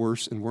worse and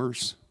worse and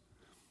worse.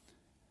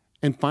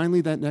 And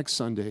finally, that next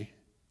Sunday,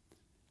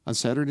 on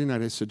Saturday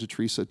night, I said to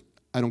Teresa,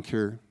 I don't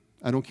care.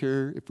 I don't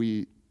care if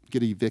we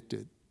get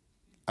evicted.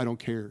 I don't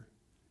care.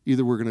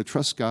 Either we're going to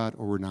trust God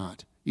or we're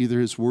not. Either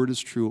his word is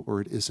true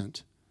or it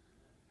isn't.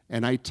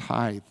 And I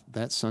tithed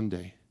that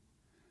Sunday.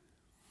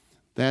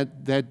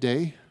 That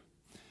day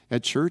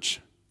at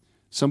church,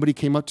 somebody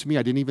came up to me.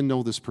 I didn't even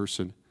know this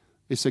person.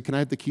 They said, can I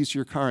have the keys to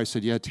your car? I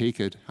said, yeah, take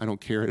it. I don't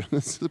care.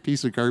 It's a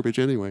piece of garbage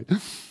anyway.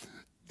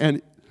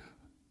 And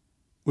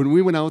when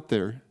we went out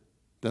there,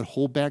 that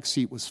whole back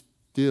seat was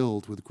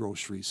filled with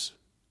groceries.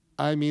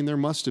 I mean, there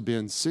must have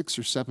been 6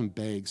 or 7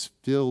 bags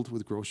filled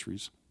with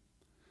groceries.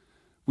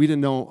 We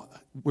didn't know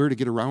where to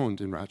get around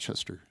in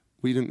Rochester.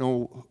 We didn't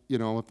know,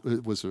 if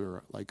it was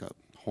like a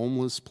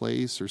homeless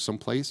place or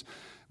someplace.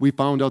 We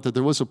found out that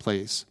there was a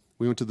place.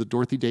 We went to the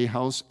Dorothy Day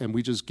House, and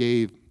we just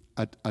gave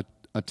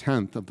a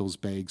tenth of those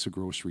bags of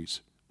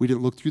groceries. We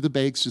didn't look through the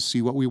bags to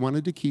see what we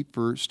wanted to keep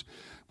first.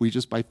 We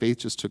just, by faith,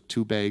 just took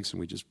 2 bags, and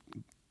we just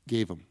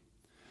gave them.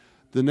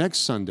 The next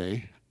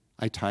Sunday,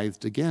 I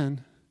tithed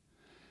again,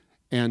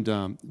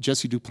 and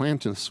Jesse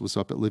Duplantis was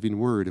up at Living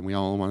Word, and we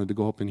all wanted to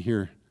go up and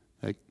hear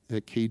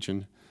that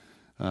Cajun.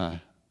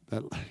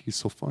 He's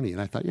so funny,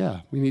 and I thought,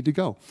 yeah, we need to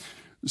go.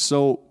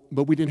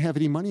 But we didn't have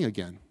any money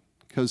again,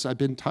 because I've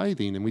been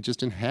tithing, and we just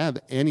didn't have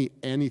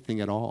anything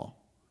at all.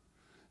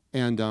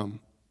 And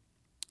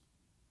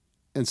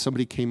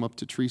somebody came up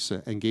to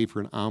Teresa and gave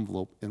her an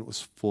envelope, and it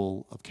was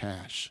full of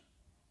cash.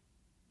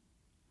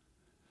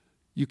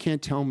 You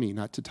can't tell me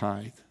not to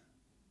tithe.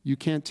 You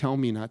can't tell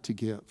me not to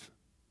give.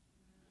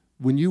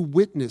 When you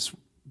witness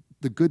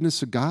the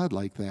goodness of God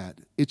like that,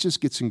 it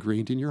just gets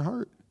ingrained in your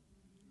heart.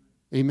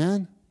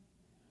 Amen?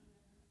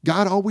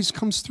 God always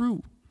comes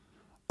through,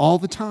 all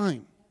the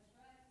time.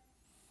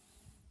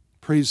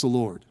 Praise the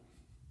Lord.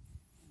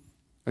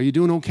 Are you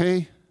doing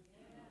okay?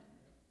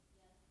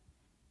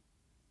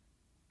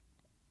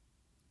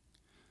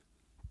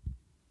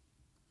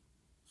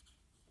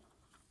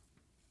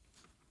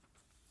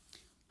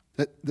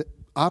 That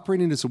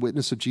operating as a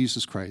witness of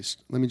Jesus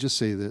Christ, let me just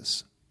say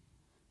this.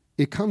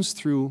 It comes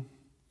through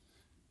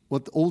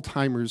what the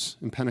old-timers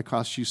in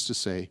Pentecost used to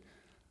say,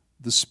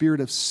 the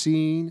spirit of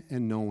seeing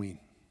and knowing.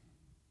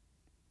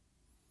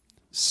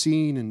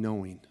 Seeing and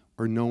knowing,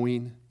 or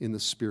knowing in the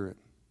Spirit.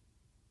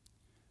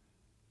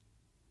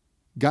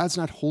 God's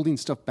not holding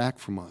stuff back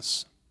from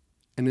us.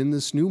 And in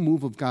this new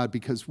move of God,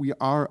 because we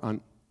are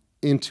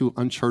into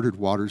uncharted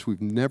waters,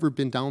 we've never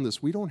been down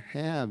this, we don't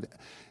have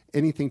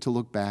anything to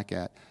look back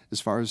at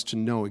as far as to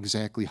know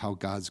exactly how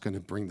God's going to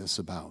bring this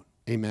about.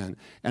 Amen.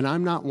 And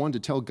I'm not one to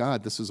tell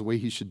God this is the way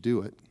he should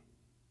do it.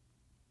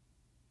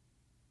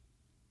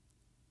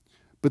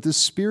 But the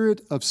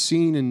spirit of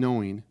seeing and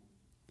knowing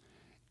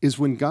is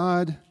when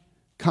God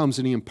comes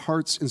and he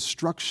imparts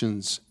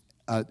instructions,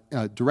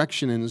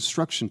 direction and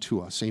instruction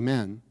to us.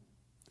 Amen.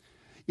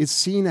 It's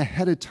seeing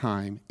ahead of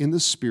time in the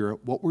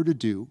Spirit what we're to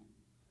do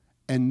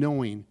and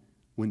knowing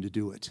when to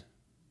do it.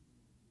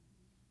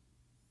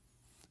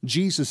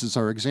 Jesus is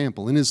our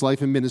example. In his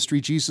life and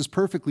ministry, Jesus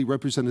perfectly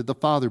represented the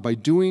Father by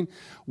doing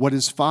what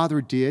his Father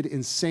did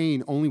and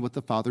saying only what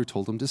the Father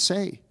told him to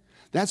say.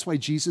 That's why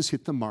Jesus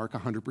hit the mark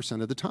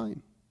 100% of the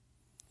time.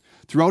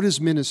 Throughout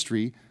his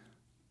ministry,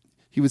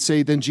 he would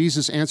say, then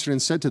Jesus answered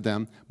and said to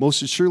them,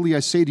 most assuredly I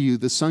say to you,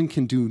 the Son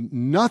can do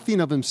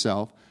nothing of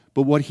himself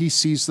but what he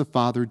sees the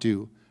Father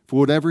do. For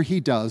whatever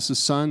he does, the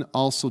Son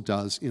also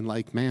does in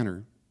like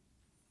manner.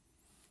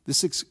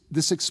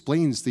 This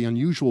explains the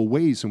unusual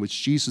ways in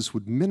which Jesus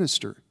would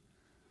minister.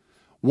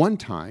 One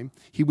time,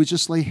 he would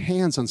just lay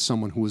hands on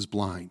someone who was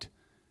blind,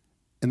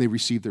 and they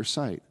received their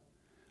sight.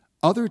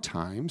 Other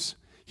times,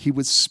 he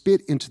would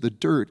spit into the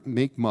dirt,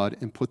 make mud,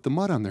 and put the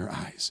mud on their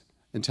eyes,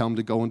 and tell them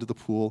to go into the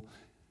pool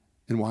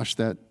and wash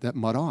that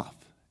mud off.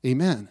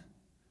 Amen.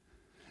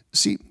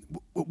 See,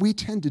 what we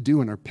tend to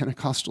do in our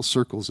Pentecostal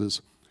circles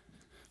is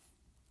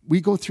we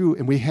go through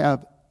and we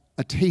have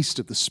a taste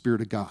of the Spirit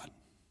of God.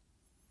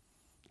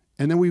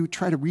 And then we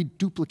try to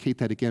reduplicate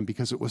that again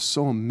because it was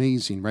so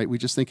amazing, right? We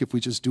just think if we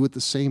just do it the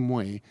same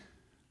way,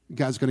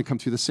 God's going to come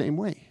through the same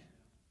way.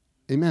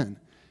 Amen.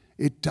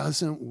 It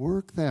doesn't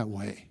work that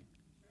way.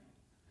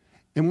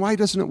 And why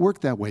doesn't it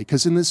work that way?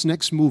 Because in this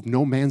next move,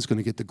 no man's going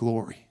to get the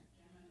glory.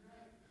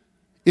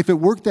 If it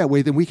worked that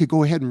way, then we could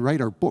go ahead and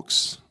write our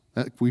books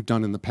that we've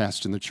done in the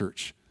past in the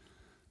church.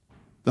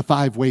 The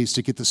 5 ways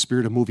to get the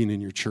Spirit of moving in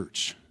your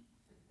church.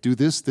 Do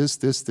this,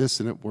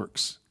 and it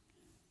works.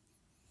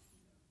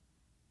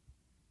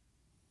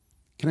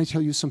 Can I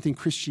tell you something?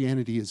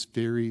 Christianity is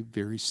very,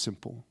 very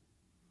simple.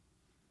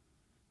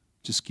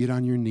 Just get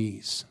on your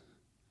knees,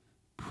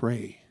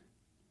 pray,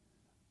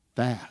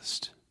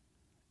 fast,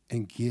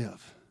 and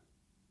give.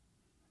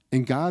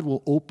 And God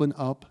will open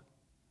up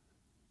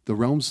the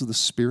realms of the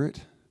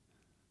Spirit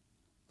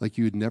like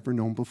you had never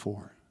known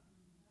before.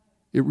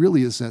 It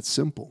really is that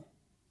simple.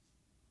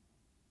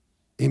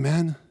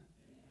 Amen?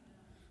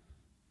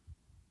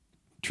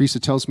 Teresa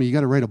tells me, you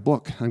got to write a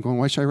book. I'm going,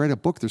 why should I write a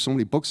book? There's so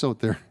many books out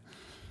there.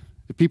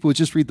 If people would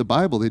just read the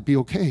Bible, they'd be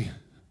okay.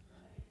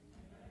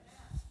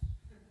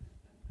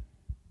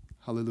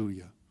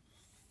 Hallelujah.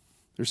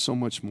 There's so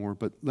much more,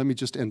 but let me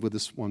just end with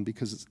this one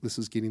because this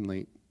is getting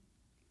late.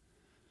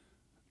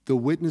 The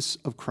witness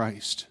of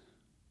Christ.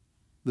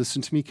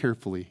 Listen to me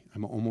carefully.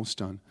 I'm almost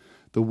done.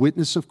 The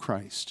witness of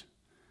Christ.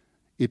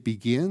 It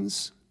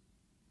begins,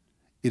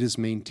 it is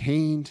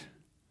maintained,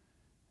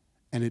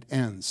 and it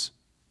ends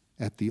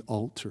at the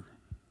altar.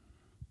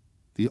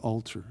 The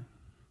altar.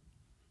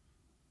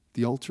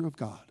 The altar of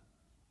God.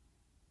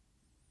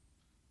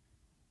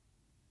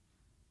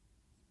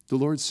 The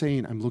Lord's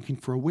saying, I'm looking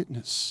for a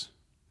witness.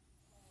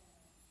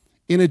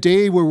 In a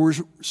day where we're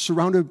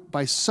surrounded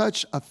by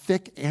such a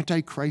thick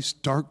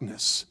Antichrist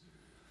darkness,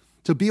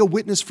 to be a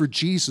witness for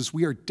Jesus,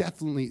 we are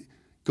definitely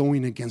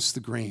going against the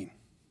grain.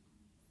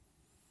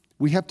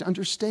 We have to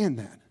understand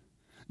that.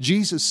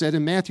 Jesus said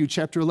in Matthew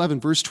chapter 11,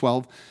 verse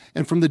 12,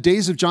 and from the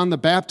days of John the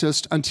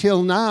Baptist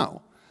until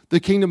now, the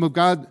kingdom of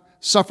God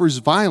suffers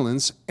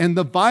violence, and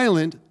the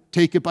violent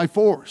take it by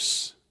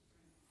force.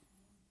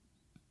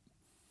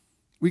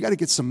 We got to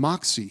get some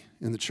moxie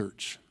in the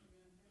church.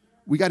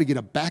 We got to get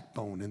a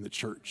backbone in the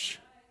church.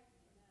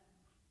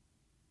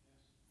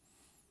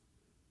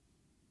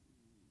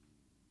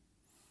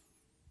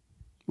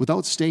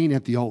 Without staying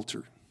at the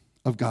altar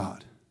of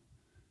God,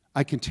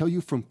 I can tell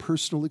you from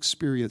personal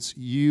experience,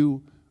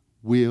 you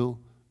will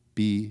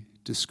be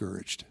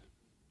discouraged.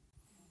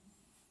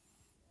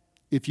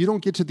 If you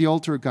don't get to the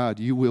altar of God,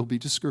 you will be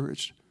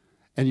discouraged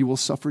and you will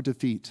suffer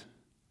defeat.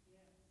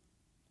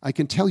 I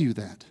can tell you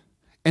that.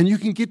 And you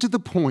can get to the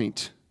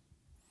point.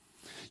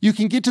 You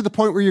can get to the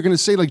point where you're going to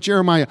say, like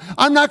Jeremiah,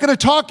 I'm not going to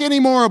talk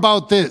anymore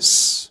about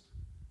this.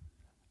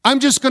 I'm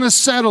just going to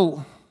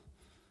settle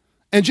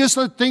and just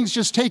let things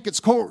just take its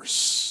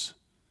course.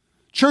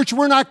 Church,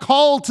 we're not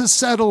called to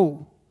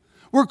settle.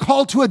 We're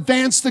called to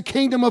advance the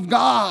kingdom of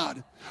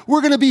God.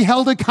 We're going to be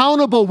held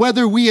accountable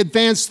whether we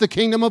advance the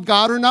kingdom of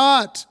God or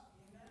not.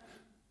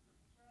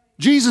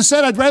 Jesus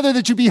said, I'd rather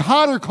that you be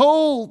hot or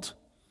cold.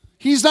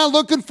 He's not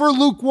looking for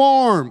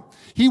lukewarm.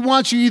 He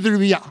wants you either to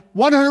be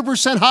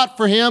 100% hot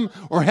for him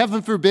or,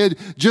 heaven forbid,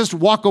 just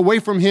walk away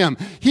from him.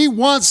 He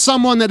wants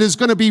someone that is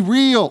going to be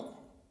real,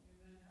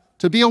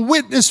 to be a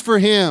witness for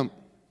him.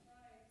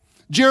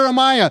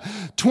 Jeremiah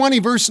 20,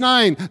 verse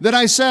 9, that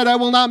I said, I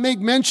will not make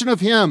mention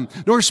of him,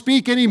 nor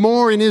speak any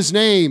more in his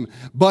name.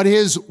 But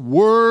his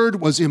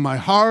word was in my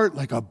heart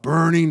like a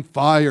burning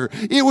fire.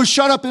 It was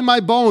shut up in my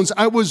bones.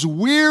 I was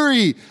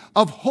weary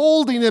of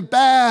holding it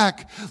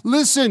back.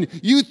 Listen,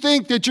 you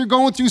think that you're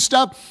going through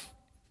stuff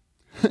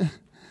and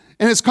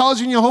it's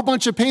causing you a whole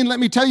bunch of pain. Let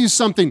me tell you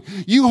something.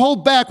 You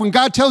hold back when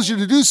God tells you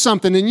to do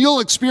something, and you'll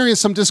experience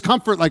some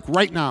discomfort like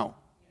right now.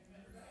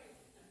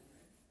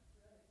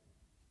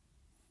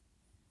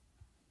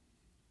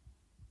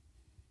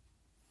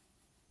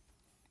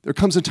 There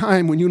comes a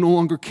time when you no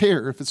longer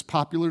care if it's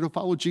popular to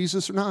follow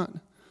Jesus or not.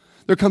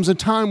 There comes a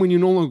time when you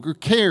no longer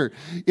care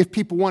if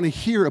people want to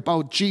hear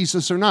about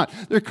Jesus or not.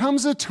 There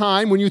comes a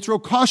time when you throw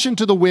caution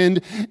to the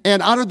wind,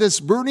 and out of this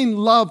burning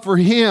love for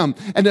him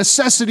and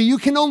necessity, you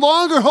can no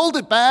longer hold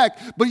it back,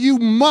 but you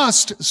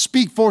must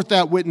speak forth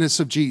that witness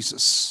of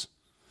Jesus.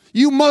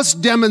 You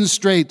must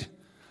demonstrate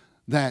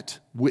that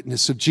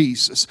witness of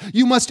Jesus.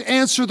 You must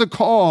answer the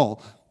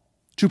call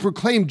to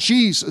proclaim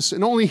Jesus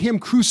and only him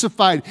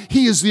crucified.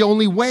 He is the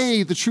only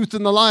way, the truth,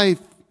 and the life.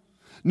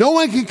 No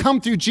one can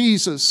come through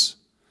Jesus,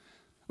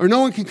 or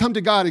no one can come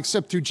to God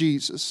except through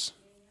Jesus.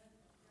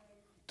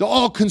 The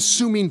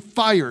all-consuming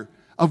fire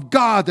of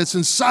God that's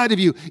inside of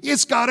you,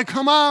 it's got to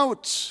come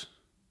out.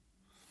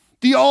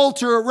 The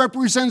altar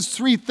represents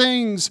 3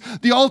 things.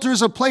 The altar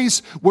is a place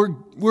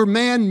where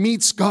man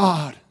meets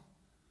God.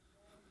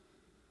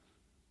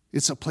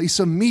 It's a place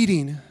of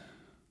meeting.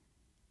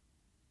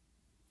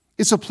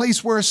 It's a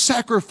place where a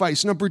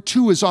sacrifice, number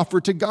 2, is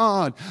offered to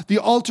God. The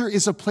altar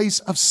is a place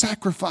of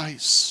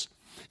sacrifice.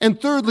 And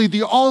thirdly,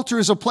 the altar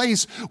is a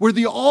place where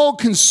the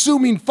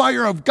all-consuming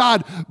fire of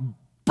God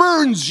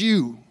burns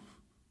you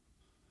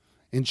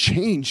and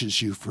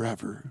changes you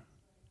forever.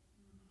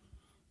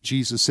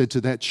 Jesus said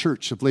to that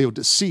church of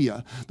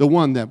Laodicea, the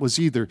one that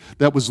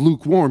was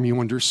lukewarm, you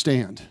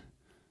understand.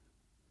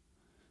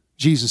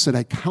 Jesus said,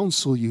 I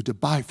counsel you to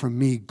buy from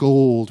me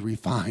gold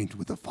refined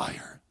with the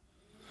fire.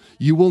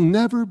 You will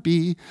never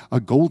be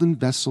a golden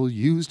vessel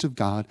used of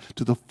God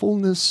to the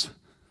fullness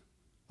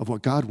of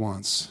what God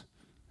wants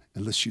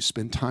unless you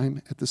spend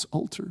time at this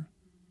altar.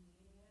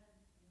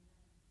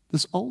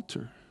 This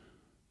altar.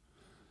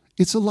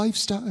 It's a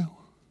lifestyle.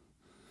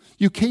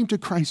 You came to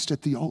Christ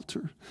at the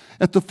altar,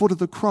 at the foot of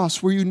the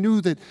cross, where you knew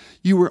that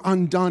you were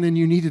undone and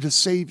you needed a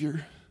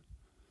Savior.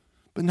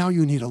 But now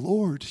you need a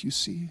Lord, you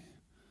see.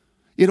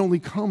 It only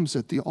comes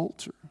at the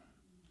altar,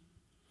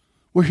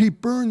 where he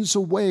burns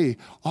away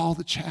all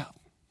the chaff,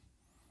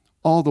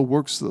 all the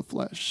works of the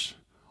flesh,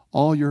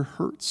 all your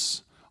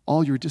hurts,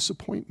 all your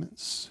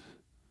disappointments.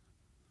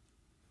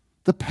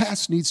 The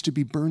past needs to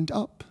be burned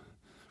up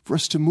for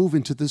us to move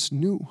into this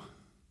new.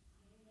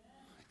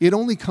 It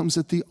only comes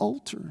at the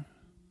altar.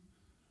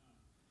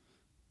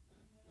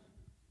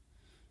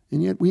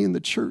 And yet we in the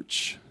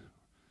church,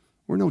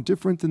 we're no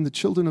different than the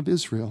children of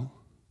Israel,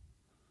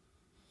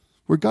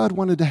 where God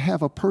wanted to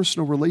have a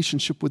personal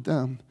relationship with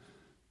them.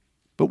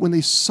 But when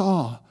they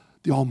saw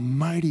the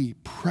almighty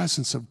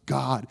presence of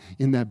God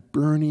in that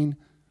burning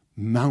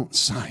Mount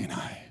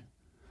Sinai,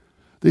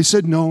 they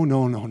said, no,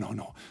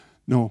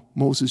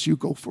 Moses, you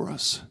go for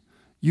us.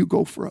 You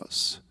go for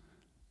us.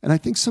 And I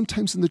think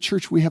sometimes in the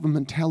church we have a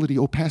mentality,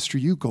 oh, Pastor,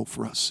 you go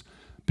for us.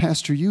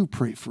 Pastor, you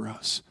pray for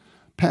us.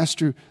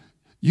 Pastor,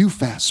 you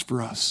fast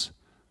for us.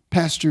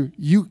 Pastor,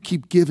 you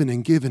keep giving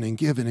and giving and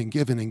giving and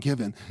giving and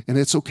giving. And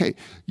it's okay.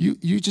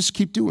 You just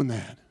keep doing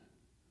that.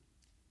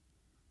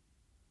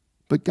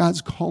 But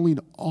God's calling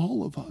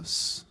all of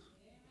us.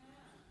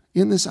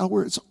 In this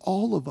hour, it's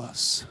all of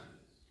us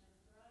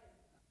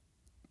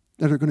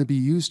that are going to be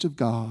used of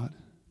God.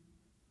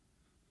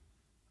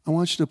 I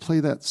want you to play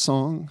that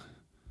song,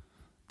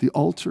 The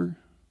Altar.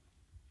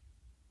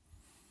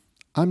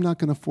 I'm not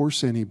going to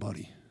force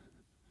anybody.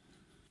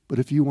 But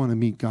if you want to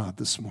meet God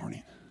this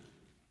morning,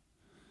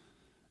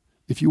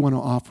 if you want to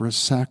offer a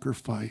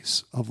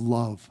sacrifice of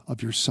love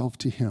of yourself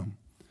to him,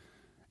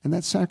 and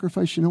that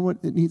sacrifice, you know what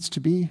it needs to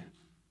be?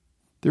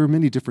 There are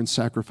many different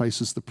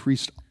sacrifices the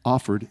priest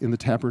offered in the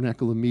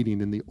tabernacle of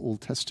meeting in the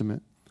Old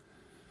Testament.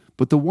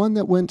 But the one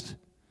that went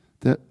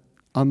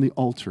on the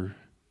altar,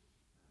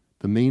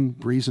 the main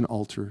brazen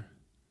altar,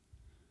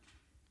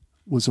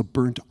 was a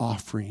burnt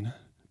offering.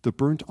 The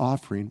burnt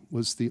offering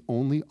was the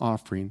only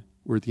offering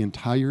where the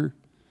entire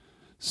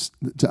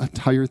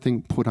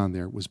thing put on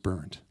there was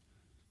burned.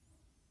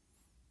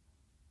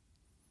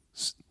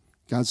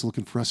 God's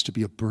looking for us to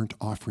be a burnt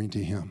offering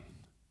to him.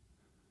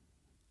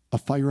 A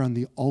fire on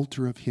the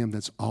altar of him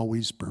that's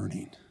always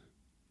burning.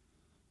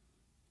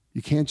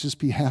 You can't just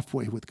be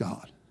halfway with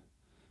God.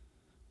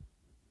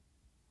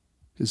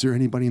 Is there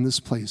anybody in this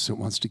place that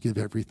wants to give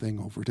everything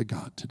over to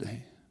God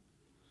today?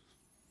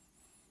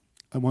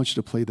 I want you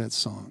to play that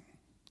song.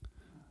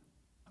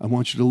 I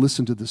want you to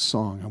listen to this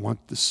song. I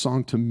want this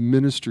song to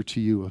minister to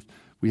you. If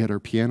we had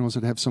our pianos,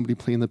 I'd have somebody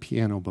playing the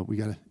piano, but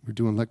we're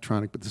doing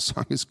electronic, but the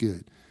song is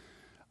good.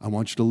 I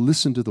want you to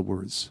listen to the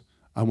words.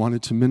 I want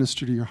it to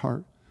minister to your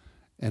heart.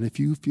 And if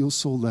you feel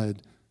so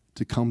led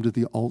to come to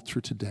the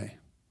altar today,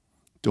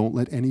 don't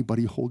let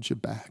anybody hold you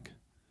back.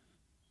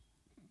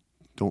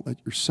 Don't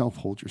let yourself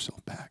hold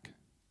yourself back.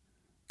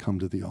 Come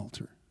to the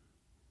altar.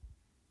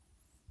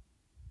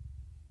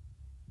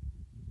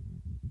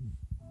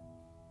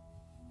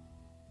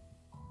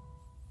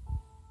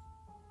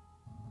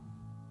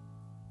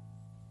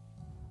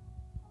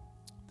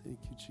 Thank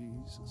you,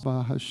 Jesus.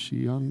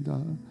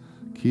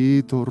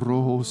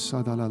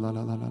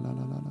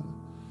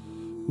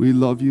 We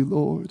love you,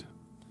 Lord.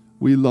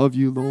 We love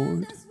you,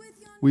 Lord.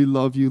 We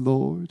love you,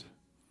 Lord.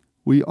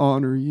 We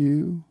honor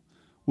you.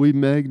 We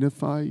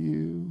magnify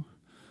you.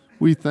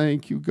 We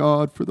thank you,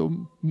 God, for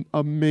the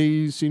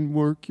amazing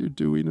work you're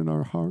doing in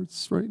our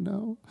hearts right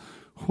now.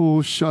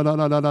 Oh,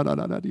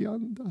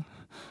 shalalalalaladianda.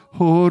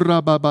 Oh,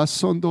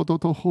 rababasondo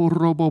toto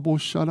horobobo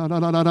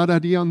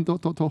shalalaladiando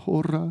toto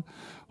hora.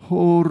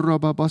 Oh,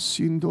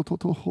 rababasindo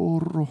toto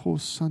horoho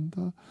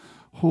sanda.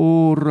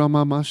 Oh,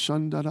 ramama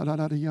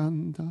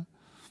shandalaladianda.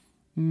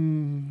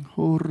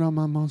 Oh,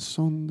 ramama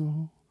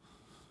sondo.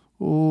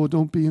 Oh,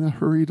 don't be in a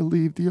hurry to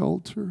leave the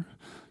altar.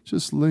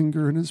 Just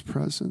linger in his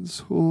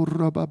presence. Oh,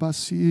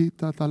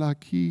 rababasita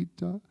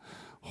talakita.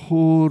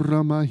 Oh,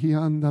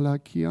 ramahianda la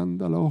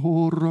kianda la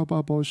oh,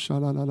 rababosha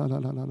la la la la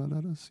la la la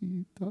la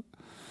sita.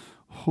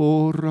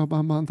 Oh,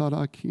 rabamanda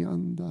la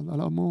kianda la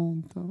la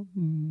monta.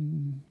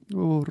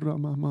 Oh,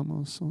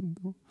 ramamama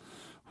sondo.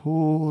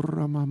 Oh,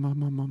 ramamama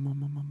mama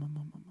mama mama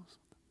mama.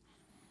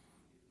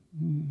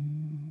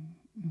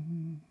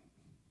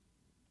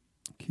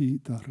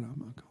 Kita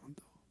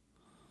ramakondo.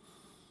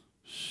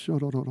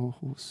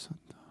 Shororoho sanda.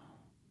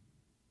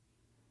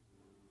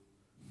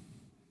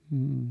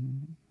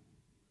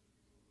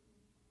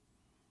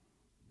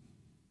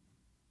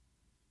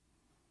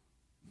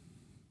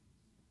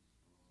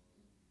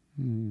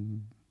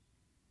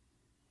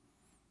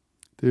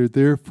 There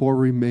therefore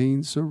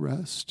remains a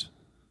rest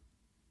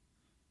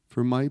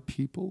for my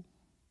people,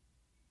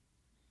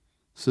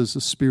 says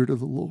the Spirit of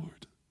the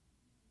Lord.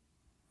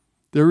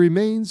 There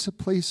remains a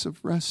place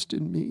of rest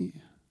in me.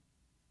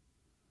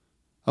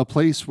 a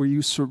place where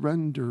you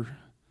surrender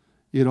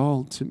it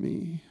all to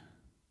me.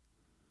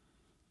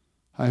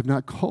 I have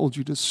not called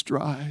you to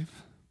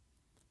strive.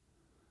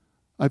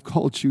 I've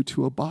called you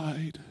to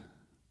abide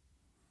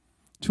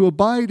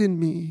in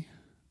me,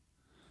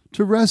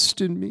 to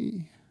rest in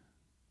me,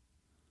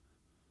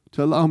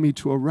 to allow me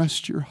to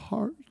arrest your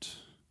heart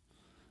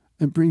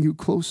and bring you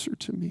closer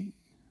to me.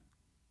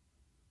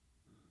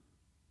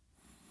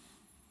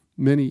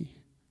 Many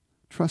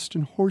trust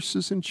in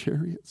horses and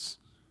chariots.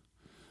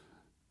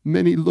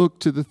 Many look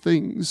to the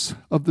things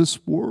of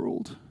this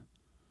world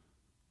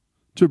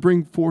to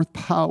bring forth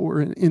power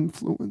and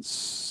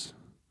influence.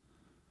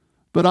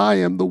 But I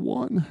am the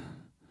one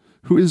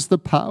who is the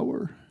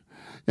power,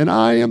 and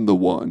I am the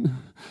one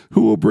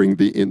who will bring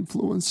the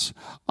influence.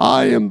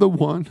 I am the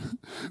one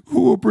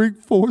who will bring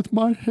forth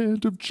my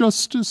hand of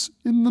justice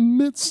in the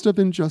midst of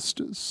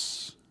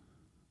injustice.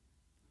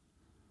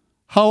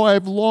 How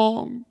I've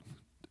longed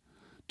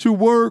to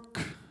work,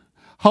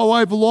 how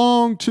I've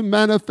longed to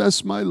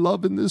manifest my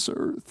love in this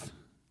earth.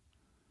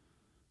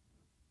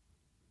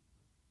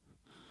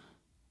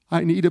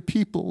 I need a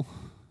people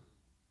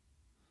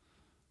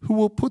who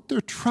will put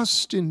their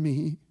trust in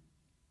me,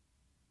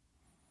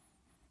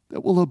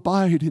 that will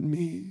abide in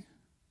me,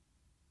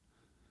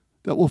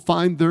 that will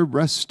find their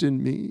rest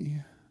in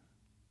me.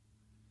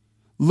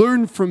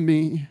 Learn from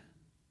me,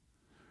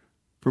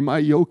 for my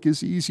yoke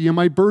is easy and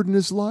my burden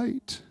is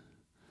light.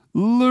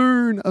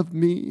 Learn of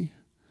me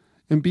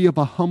and be of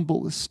a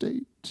humble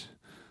estate.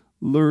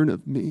 Learn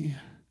of me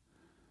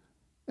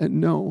and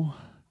know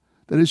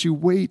that as you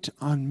wait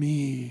on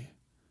me,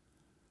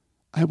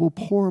 I will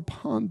pour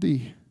upon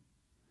thee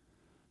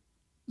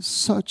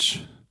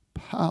such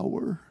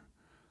power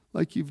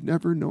like you've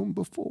never known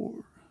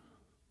before.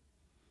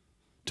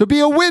 To be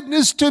a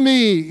witness to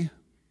me,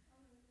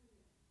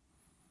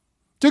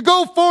 to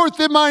go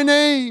forth in my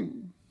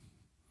name,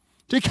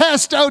 to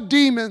cast out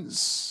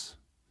demons,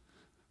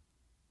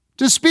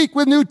 to speak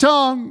with new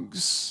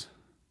tongues,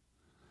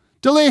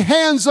 to lay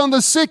hands on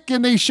the sick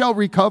and they shall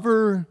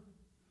recover.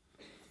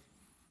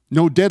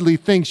 No deadly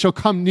thing shall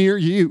come near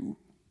you.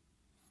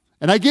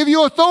 And I give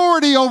you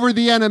authority over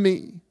the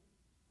enemy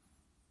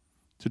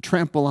to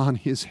trample on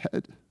his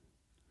head.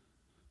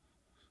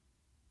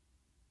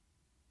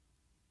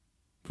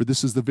 For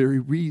this is the very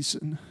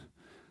reason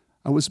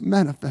I was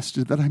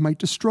manifested, that I might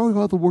destroy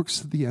all the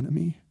works of the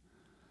enemy.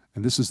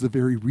 And this is the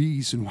very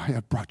reason why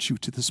I brought you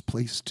to this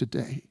place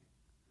today.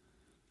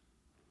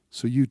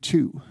 So you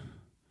too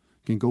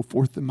can go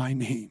forth in my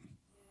name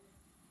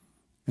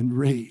and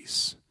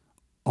raise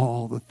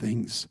all the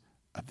things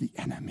of the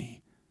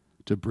enemy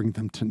to bring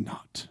them to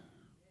naught.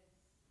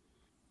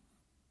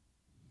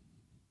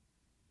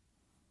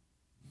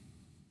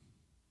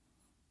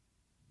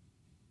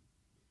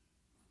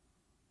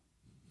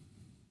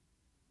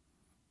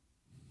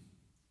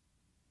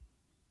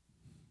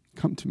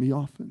 Come to me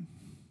often.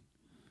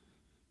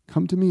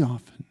 Come to me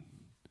often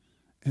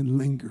and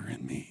linger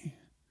in me.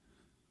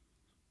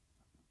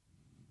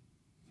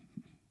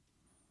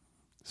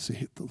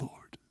 Saith the Lord.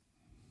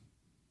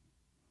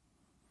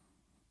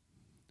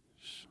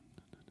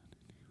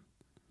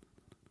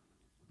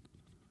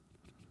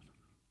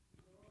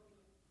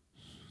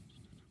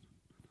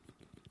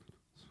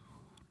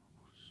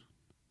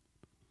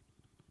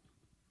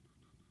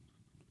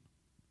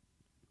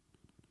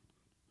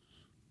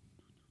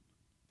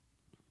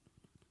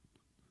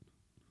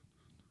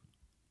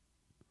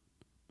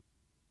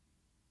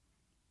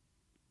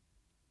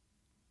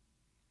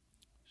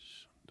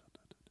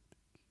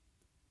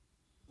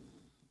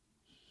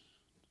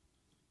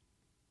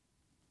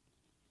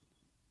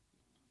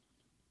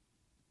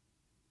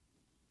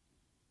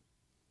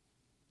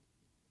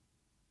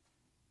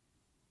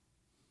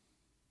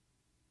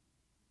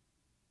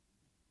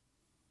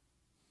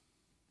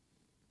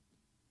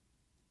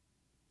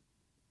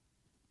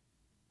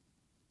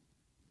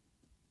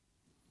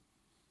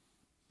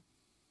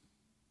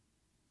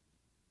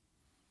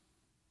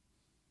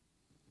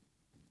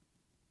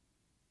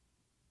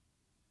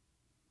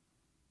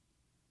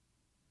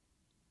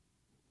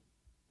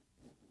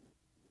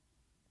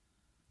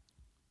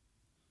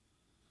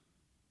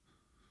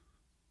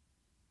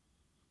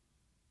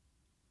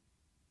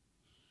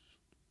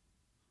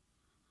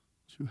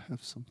 Do you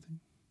have something?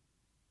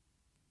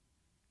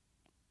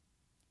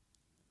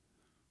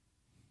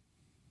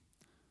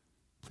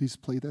 Please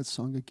play that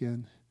song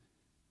again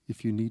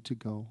if you need to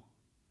go.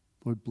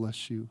 Lord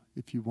bless you.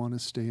 If you want to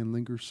stay and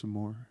linger some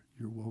more,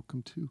 you're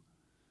welcome to.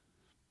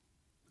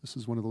 This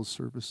is one of those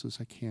services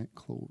I can't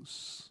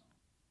close.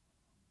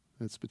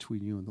 That's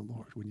between you and the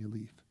Lord when you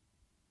leave.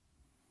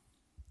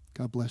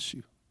 God bless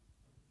you.